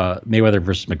 Mayweather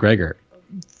versus McGregor,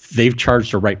 they've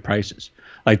charged the right prices.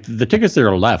 Like the tickets that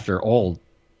are left are all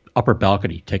upper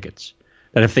balcony tickets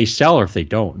that if they sell or if they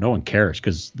don't, no one cares,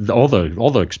 because all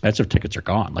the expensive tickets are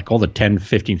gone. Like all the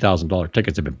 $10,000-$15,000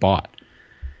 tickets have been bought.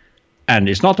 And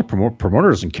it's not the promoter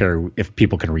doesn't care if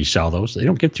people can resell those. They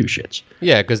don't give two shits.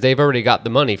 Yeah, because they've already got the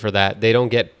money for that. They don't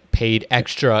get paid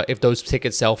extra if those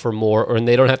tickets sell for more, and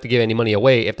they don't have to give any money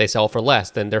away if they sell for less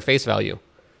than their face value.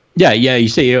 Yeah. You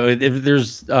say if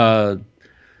there's the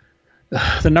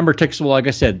number of tickets. Well, like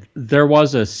I said, there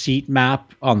was a seat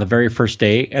map on the very first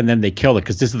day, and then they killed it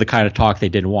because this is the kind of talk they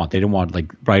didn't want. They didn't want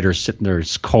like writers sitting there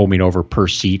combing over per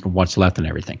seat and what's left and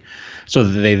everything. So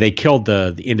they killed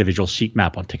the individual seat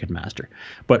map on Ticketmaster.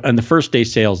 But on the first day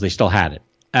sales, they still had it.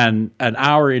 And an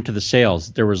hour into the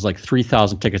sales, there was like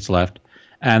 3,000 tickets left,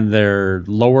 and they're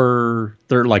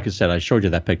like I said, I showed you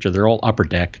that picture. They're all upper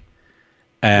deck,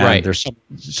 and there's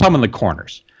some in the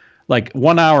corners. Like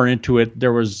 1 hour into it,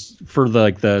 there was for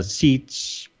the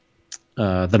seats,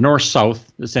 the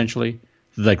north-south, essentially,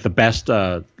 like the best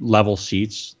level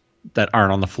seats that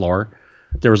aren't on the floor.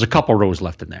 There was a couple rows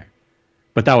left in there,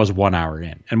 but that was 1 hour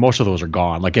in, and most of those are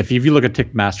gone. Like if you look at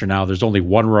Ticketmaster now, there's only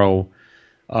one row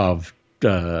of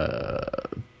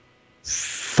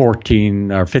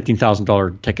 $14,000 or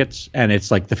 $15,000 tickets, and it's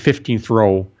like the 15th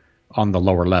row on the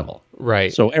lower level.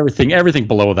 Right. So everything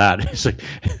below that is like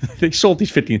they sold these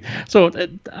 15. So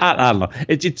I don't know.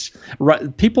 It's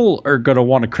right. People are going to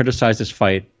want to criticize this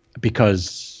fight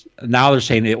because now they're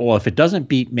saying, well, if it doesn't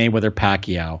beat Mayweather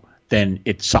Pacquiao, then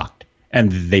it sucked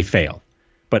and they failed.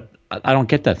 But I don't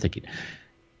get that thinking.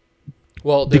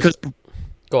 Well, because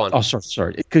go on. Oh,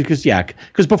 sorry.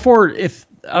 Because before, I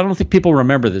don't think people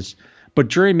remember this, but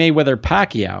during Mayweather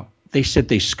Pacquiao, they said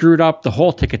they screwed up the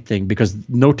whole ticket thing because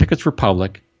no tickets were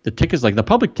public. The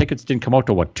public tickets didn't come out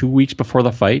to 2 weeks before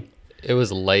the fight? It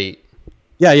was late.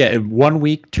 Yeah. 1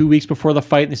 week, 2 weeks before the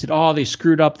fight. And they said, they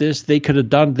screwed up this. They could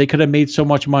have made so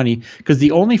much money. Because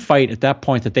the only fight at that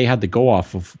point that they had to go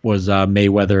off of was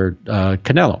Mayweather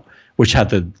Canelo, which had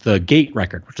the gate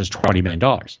record, which was $20 million.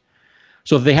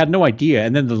 So they had no idea.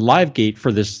 And then the live gate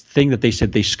for this thing that they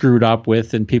said they screwed up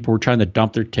with and people were trying to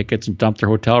dump their tickets and dump their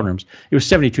hotel rooms, it was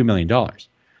 $72 million.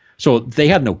 So they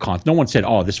had no one said,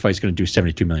 this fight's going to do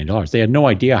 $72 million. They had no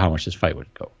idea how much this fight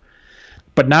would go.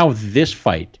 But now this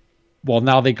fight,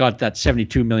 now they got that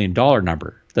 $72 million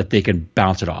number that they can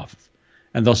bounce it off.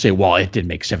 And they'll say, it did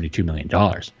make $72 million.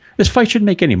 This fight shouldn't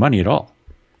make any money at all.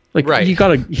 Like right. You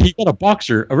got a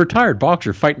boxer, a retired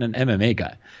boxer fighting an MMA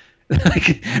guy.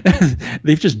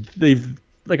 They've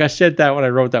like I said that when I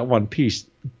wrote that one piece.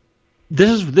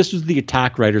 This is the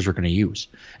attack writers are going to use,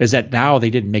 is that now they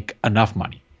didn't make enough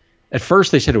money. At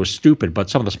first they said it was stupid, but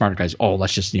some of the smarter guys,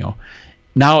 let's just,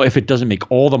 now if it doesn't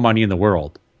make all the money in the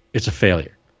world, it's a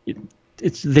failure.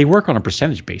 They work on a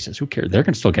percentage basis. Who cares?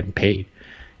 They're still getting paid.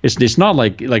 It's not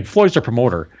like Floyd's a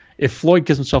promoter. If Floyd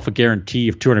gives himself a guarantee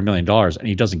of $200 million and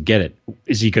he doesn't get it,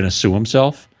 is he going to sue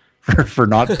himself for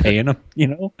not paying him?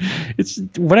 It's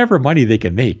whatever money they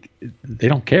can make. They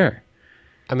don't care.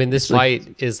 I mean, this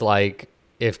fight is like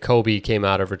if Kobe came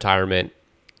out of retirement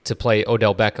to play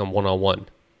Odell Beckham one-on-one.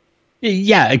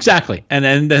 Yeah, exactly.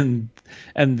 And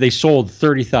they sold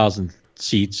 30,000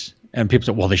 seats, and people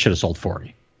said, they should have sold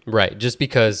 40. Right. Just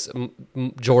because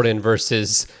Jordan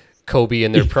versus Kobe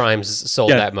in their primes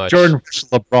sold that much. Jordan versus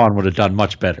LeBron would have done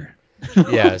much better.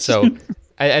 Yeah. So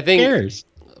I think Who cares?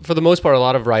 for the most part, a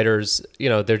lot of writers,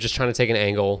 they're just trying to take an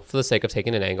angle for the sake of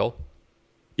taking an angle.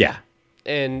 Yeah.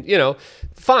 And,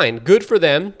 fine, good for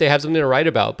them. They have something to write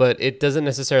about, but it doesn't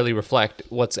necessarily reflect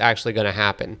what's actually going to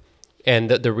happen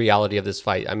and the reality of this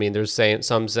fight. I mean, there's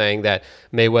some saying that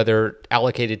Mayweather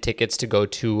allocated tickets to go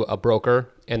to a broker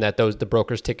and that the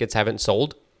broker's tickets haven't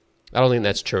sold. I don't think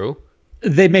that's true.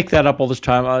 They make that up all this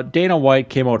time. Dana White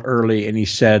came out early and he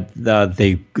said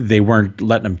they weren't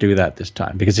letting him do that this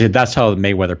time because that's how the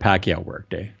Mayweather-Pacquiao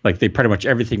worked. Like they pretty much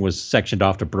everything was sectioned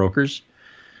off to brokers.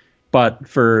 But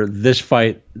for this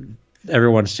fight,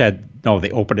 everyone said no.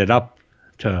 They opened it up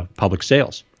to public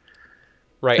sales.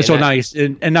 Right. And so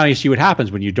now you see what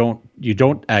happens when you don't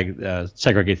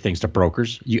segregate things to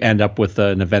brokers. You end up with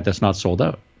an event that's not sold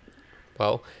out.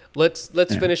 Well, let's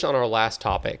finish on our last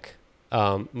topic.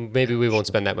 Maybe we won't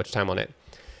spend that much time on it.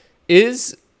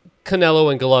 Is Canelo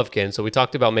and Golovkin, so we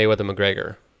talked about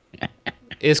Mayweather-McGregor.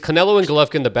 Is Canelo and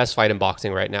Golovkin the best fight in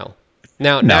boxing right now?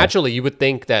 Now, naturally, you would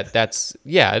think that's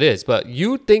it is, but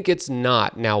you think it's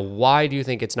not. Now, why do you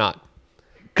think it's not?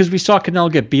 Because we saw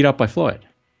Canelo get beat up by Floyd.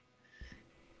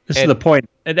 This is the point.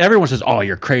 And everyone says, oh,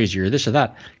 you're crazy, or this or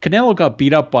that. Canelo got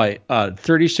beat up by a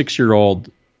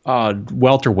 36-year-old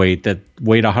welterweight that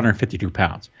weighed 152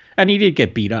 pounds. And he did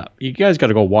get beat up. You guys got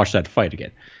to go watch that fight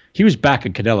again. He was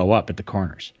backing Canelo up at the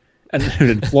corners.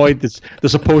 And Floyd, the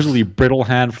supposedly brittle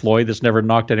hand Floyd that's never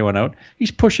knocked anyone out,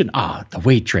 he's pushing, the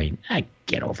weight train. I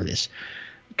get over this.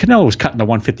 Canelo was cutting to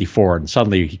 154, and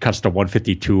suddenly he cuts to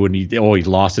 152, and he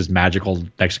lost his magical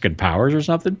Mexican powers or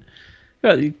something.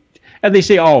 And they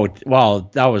say, oh, well,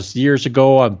 that was years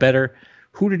ago. I'm better.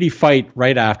 Who did he fight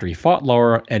right after? He fought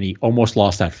Lara, and he almost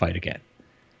lost that fight again.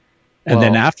 And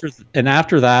then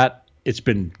after that, it's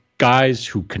been guys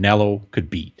who Canelo could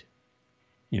beat.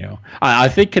 I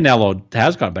think Canelo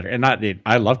has gotten better, and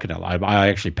I love Canelo. I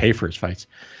actually pay for his fights,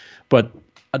 but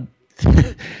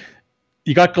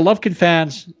you got Golovkin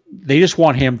fans. They just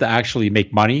want him to actually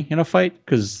make money in a fight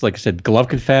because, like I said,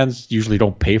 Golovkin fans usually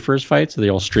don't pay for his fights; so they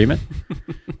all stream it.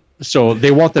 So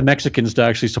they want the Mexicans to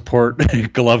actually support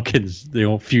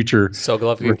Golovkin's future. So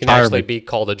Golovkin retirement. can actually be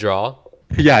called a draw.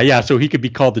 Yeah. So he could be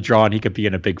called the draw, and he could be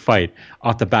in a big fight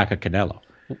off the back of Canelo.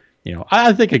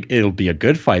 I think it'll be a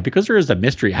good fight because there is a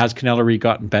mystery. Has Canelo really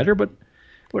gotten better? But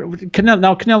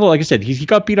Canelo, like I said, he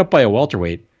got beat up by a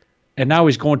welterweight, and now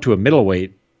he's going to a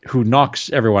middleweight who knocks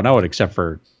everyone out except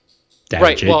for Danny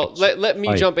right. Jacobs. Well, let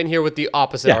me jump in here with the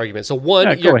opposite argument. So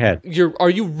go ahead. Are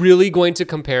you really going to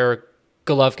compare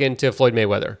Golovkin to Floyd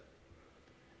Mayweather,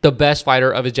 the best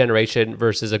fighter of his generation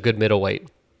versus a good middleweight?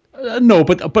 No,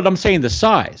 but I'm saying the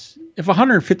size. If a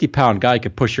 150-pound guy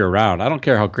could push you around, I don't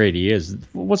care how great he is.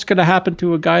 What's going to happen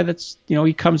to a guy that's,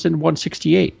 he comes in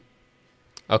 168?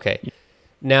 Okay.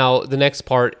 Now, the next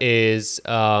part is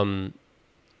why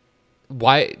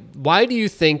do you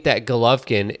think that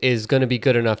Golovkin is going to be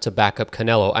good enough to back up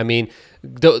Canelo? I mean,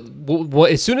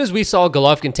 as soon as we saw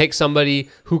Golovkin take somebody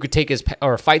who could take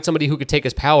fight somebody who could take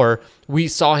his power, we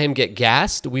saw him get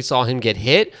gassed. We saw him get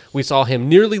hit. We saw him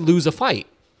nearly lose a fight.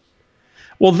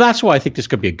 Well, that's why I think this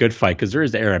could be a good fight because there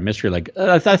is the air of mystery. Like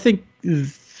I think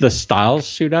the styles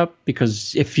suit up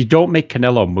because if you don't make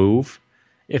Canelo move,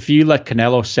 if you let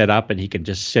Canelo set up and he can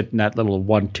just sit in that little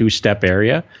 1-2 step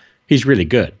area, he's really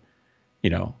good.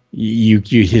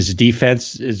 His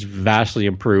defense is vastly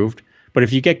improved. But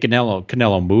if you get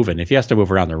Canelo moving, if he has to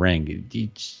move around the ring,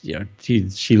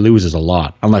 she loses a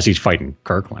lot unless he's fighting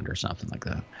Kirkland or something like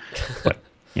that. But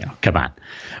come on.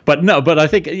 But I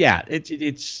think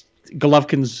it's.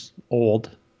 Golovkin's old,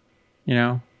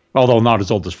 although not as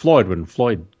old as Floyd when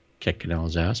Floyd kicked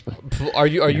Canelo's ass. But are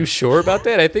you sure about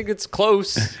that? I think it's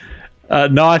close.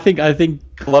 No, I think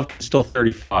Golovkin's still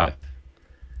 35.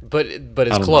 But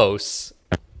it's close.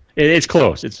 It's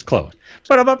close. It's close.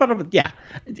 But yeah,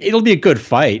 it'll be a good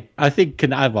fight. I think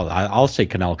I'll say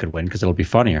Canelo could win because it'll be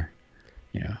funnier.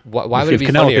 Why would it be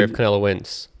funnier if Canelo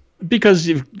wins? Because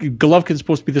Golovkin's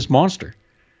supposed to be this monster.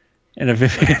 And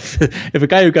if a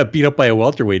guy who got beat up by a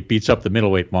welterweight beats up the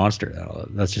middleweight monster,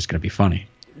 that's just going to be funny.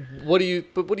 What do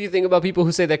you think about people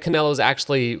who say that Canelo's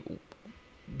actually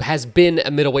has been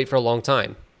a middleweight for a long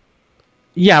time?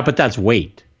 Yeah, but that's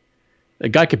weight. A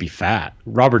guy could be fat.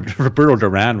 Roberto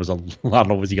Duran was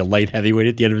was he a light heavyweight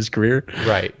at the end of his career?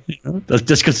 Right. That's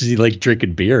just because he liked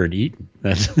drinking beer and eating.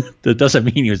 That doesn't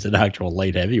mean he was an actual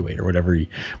light heavyweight or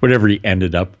whatever he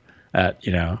ended up at.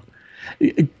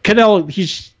 Canelo,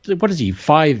 what is he,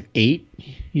 5'8"?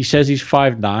 He says he's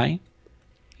 5'9".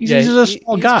 He's a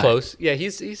small guy. Close. Yeah,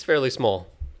 he's fairly small.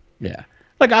 Yeah.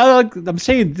 I'm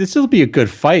saying this will be a good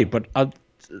fight, but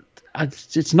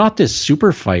it's not this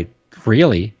super fight,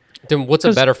 really. Then what's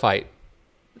a better fight?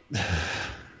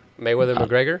 Mayweather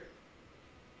McGregor?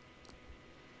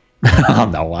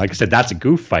 No, like I said, that's a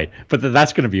goof fight, but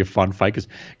that's going to be a fun fight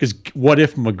because what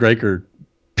if McGregor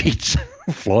beats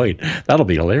Floyd? That'll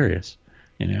be hilarious,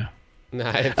 you know.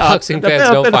 Nah, boxing fans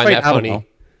don't find that funny.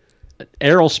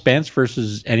 Errol Spence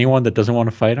versus anyone that doesn't want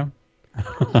to fight him.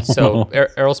 So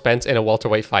Errol Spence in a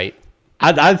welterweight fight.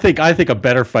 I think a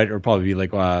better fight would probably be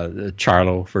like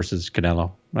Charlo versus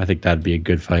Canelo. I think that'd be a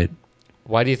good fight.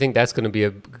 Why do you think that's going to be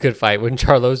a good fight when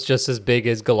Charlo's just as big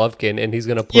as Golovkin and he's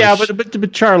going to push? Yeah,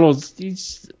 but Charlo's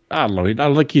I don't know. I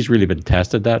don't think he's really been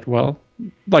tested that well.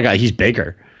 Like he's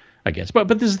bigger, I guess. But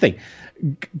this is the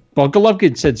thing. Well,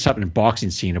 Golovkin said something in boxing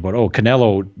scene about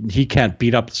Canelo, he can't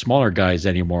beat up the smaller guys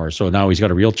anymore, so now he's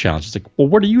got a real challenge. It's like, well,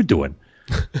 what are you doing?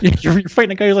 You're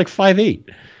fighting a guy who's like 5'8".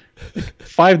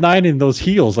 5'9" in those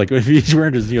heels, like if he's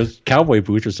wearing his cowboy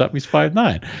boots or something, he's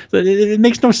 5'9". So it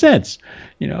makes no sense,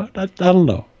 you know. I don't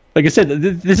know. Like I said,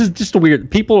 this is just a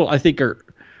weird. People, I think,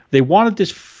 they wanted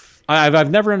this. I've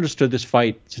never understood this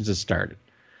fight since it started.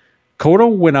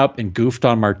 Cotto went up and goofed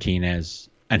on Martinez,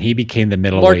 and he became the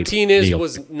middleweight. Martinez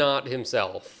was not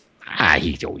himself.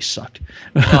 He always sucked.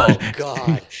 Oh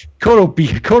God.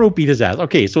 Cotto beat his ass.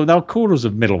 Okay, so now Cotto's a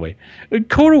middleweight.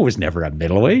 Cotto was never a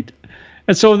middleweight.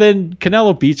 And so then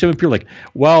Canelo beats him, and people are like,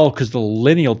 well, because the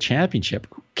lineal championship.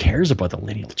 Who cares about the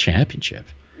lineal championship?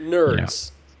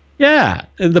 Nerds. You know? Yeah,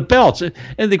 and the belts.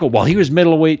 And they go, well, he was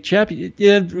middleweight champion.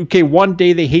 Yeah, okay, one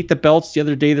day they hate the belts. The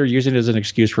other day they're using it as an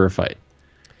excuse for a fight.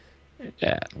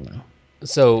 Yeah, I don't know.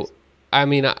 So, I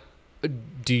mean,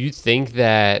 do you think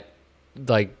that,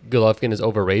 like, Golovkin is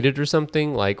overrated or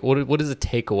something? Like, what is the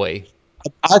takeaway?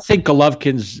 I think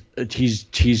Golovkin's,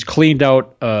 he's cleaned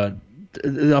out...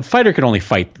 a fighter can only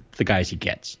fight the guys he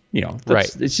gets, you know.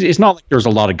 Right. It's not like there's a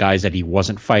lot of guys that he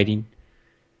wasn't fighting,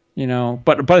 you know.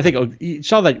 But I think you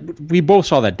saw that we both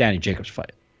saw that Danny Jacobs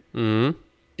fight. Mm-hmm.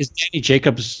 Is Danny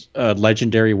Jacobs a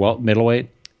legendary middleweight?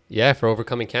 Yeah, for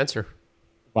overcoming cancer.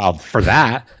 Well, for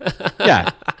that,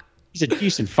 yeah, he's a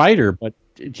decent fighter, but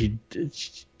I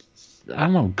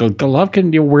don't know.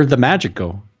 Golovkin, where'd the magic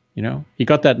go? You know, he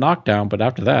got that knockdown, but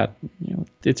after that, you know,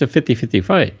 it's a 50-50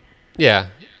 fight. Yeah.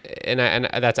 And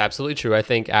that's absolutely true. I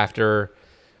think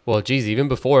even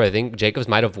before, I think Jacobs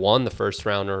might have won the first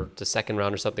round or the second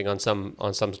round or something on some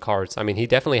cards. I mean, he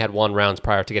definitely had won rounds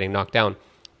prior to getting knocked down.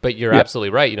 But you're absolutely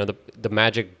right. You know, the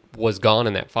magic was gone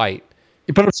in that fight.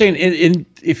 But I'm saying,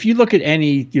 if you look at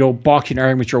any, you know, boxing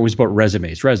arguments, are always about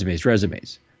resumes.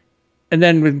 And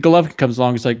then when Golovkin comes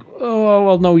along, it's like, oh,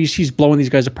 well, no, he's blowing these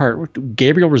guys apart.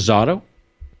 Gabriel Rosado?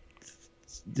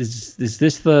 Is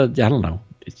this the? I don't know.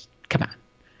 Come on.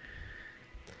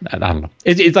 I don't know.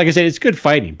 It's like I said, it's good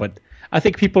fighting, but I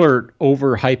think people are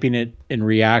overhyping it in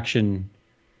reaction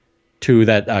to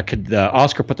that.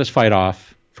 Oscar put this fight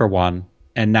off for one,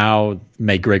 and now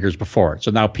McGregor's before it. So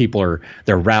now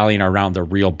they're rallying around the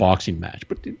real boxing match.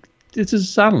 But this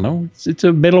is, I don't know. It's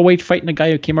a middleweight fighting a guy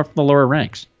who came up from the lower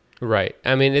ranks. Right.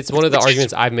 I mean, it's one of the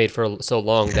arguments I've made for so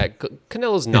long that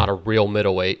Canelo's not a real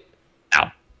middleweight.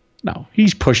 No,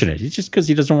 he's pushing it. It's just because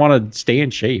he doesn't want to stay in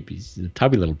shape. He's a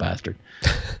tubby little bastard.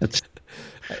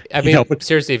 I mean,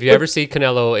 seriously, if you ever see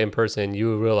Canelo in person, you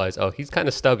will realize, oh, he's kind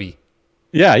of stubby.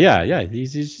 Yeah.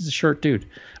 He's a short dude.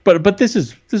 But this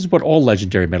is what all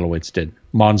legendary middleweights did.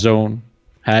 Monzon,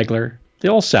 Hagler, they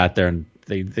all sat there and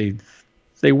they waited.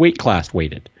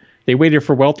 They waited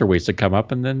for welterweights to come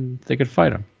up, and then they could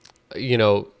fight them. You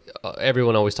know,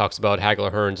 everyone always talks about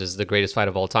Hagler Hearns as the greatest fight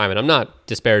of all time, and I'm not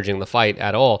disparaging the fight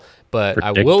at all. But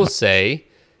I will say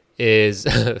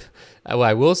that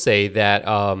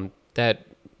that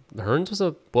Hearns was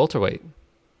a welterweight.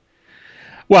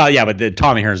 Well, yeah, but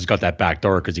Tommy Hearns got that back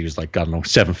door because he was like, I don't know,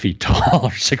 7 feet tall or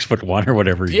 6'1" or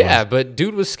whatever he was. Yeah, but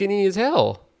dude was skinny as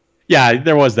hell. Yeah,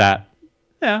 there was that.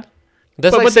 Yeah.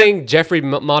 That's like saying Jeffrey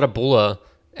Matabula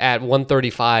at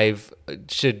 135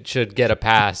 should get a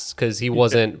pass because he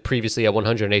wasn't previously a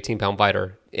 118-pound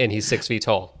fighter and he's 6 feet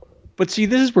tall. But see,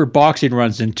 this is where boxing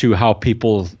runs into how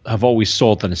people have always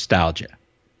sold the nostalgia.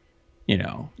 You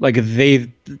know, like I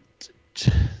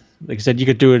said, you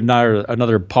could do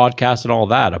another podcast and all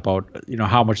that about, you know,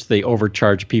 how much they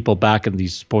overcharge people back in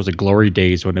these supposed glory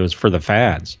days when it was for the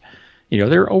fans. You know,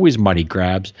 there are always money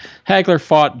grabs. Hagler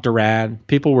fought Duran.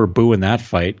 People were booing that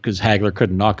fight because Hagler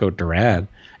couldn't knock out Duran.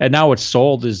 And now it's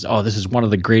sold as, oh, this is one of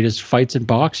the greatest fights in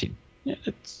boxing. Yeah,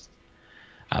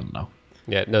 I don't know.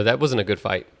 Yeah, no, that wasn't a good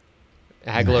fight.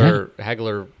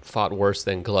 Hagler fought worse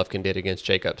than Golovkin did against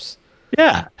Jacobs.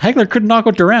 Yeah, Hagler couldn't knock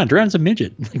out Duran. Duran's a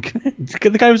midget.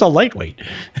 The guy was a lightweight.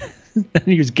 And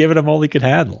he was giving him all he could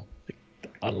handle.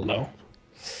 I don't know.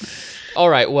 All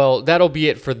right, well, that'll be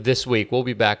it for this week. We'll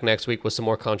be back next week with some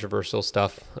more controversial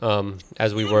stuff,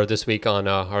 as we were this week on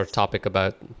our topic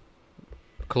about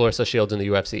Clarissa Shields in the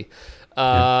UFC.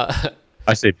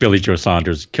 I say Billy Joe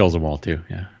Saunders kills them all, too.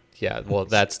 Yeah. Yeah, well,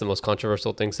 that's the most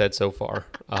controversial thing said so far,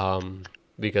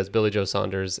 because Billy Joe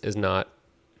Saunders is not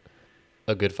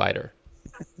a good fighter.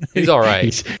 He's all right.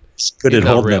 He's good at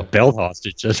holding that belt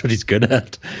hostage. That's what he's good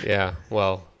at. Yeah,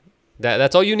 well,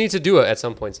 that's all you need to do at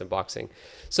some points in boxing.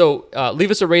 So leave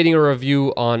us a rating or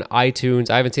review on iTunes.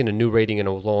 I haven't seen a new rating in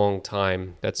a long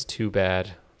time. That's too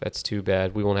bad.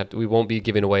 We won't be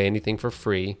giving away anything for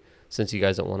free since you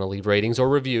guys don't want to leave ratings or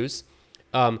reviews.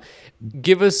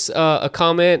 Give us a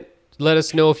comment. Let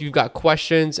us know if you've got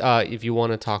questions. If you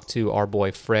want to talk to our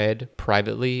boy Fred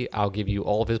privately, I'll give you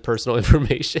all of his personal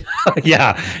information.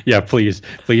 Yeah. Please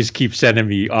keep sending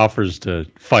me offers to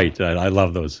fight. I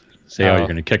love those. Say how you're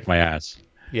going to kick my ass.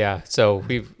 Yeah. So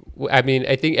I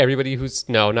think everybody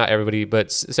not everybody,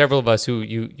 but several of us who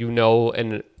you know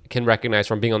and can recognize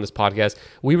from being on this podcast,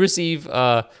 we receive.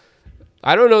 I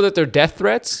don't know that they're death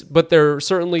threats, but they're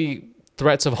certainly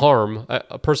threats of harm,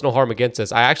 personal harm against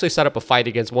us. I actually set up a fight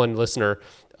against one listener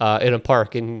in a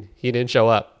park, and he didn't show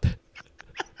up.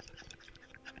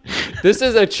 This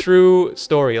is a true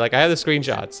story. Like, I have the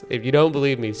screenshots. If you don't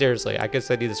believe me, seriously, I can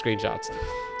send you the screenshots.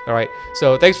 All right.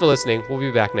 So thanks for listening. We'll be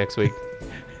back next week.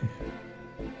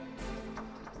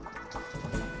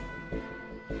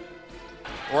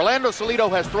 Orlando Salido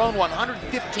has thrown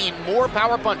 115 more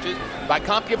power punches by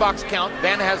CompuBox count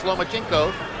than has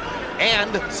Lomachenko.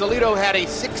 And Salido had a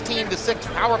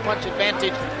 16-6 power punch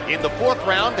advantage in the fourth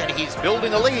round, and he's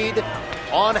building a lead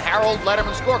on Harold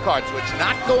Lederman's scorecard. So it's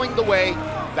not going the way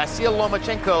Vasyl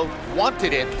Lomachenko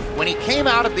wanted it when he came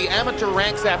out of the amateur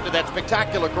ranks after that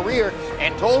spectacular career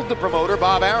and told the promoter,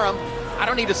 Bob Arum, I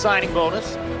don't need a signing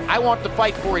bonus. I want to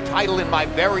fight for a title in my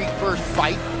very first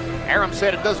fight. Arum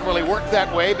said it doesn't really work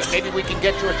that way, but maybe we can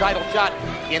get you a title shot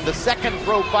in the second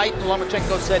pro fight. And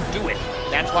Lomachenko said, do it.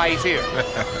 That's why he's here.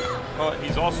 Well,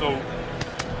 he's also,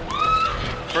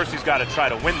 first he's got to try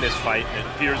to win this fight, and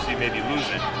it appears he may be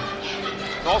losing.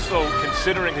 Also,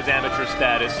 considering his amateur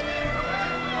status,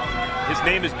 his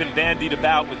name has been bandied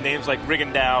about with names like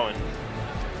Rigondeaux and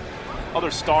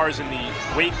other stars in the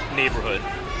weight neighborhood.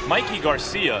 Mikey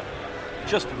Garcia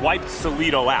just wiped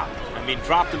Salido out. I mean,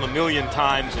 dropped him a million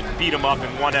times and beat him up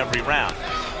and won every round.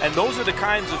 And those are the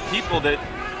kinds of people that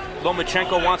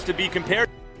Lomachenko wants to be compared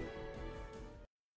to.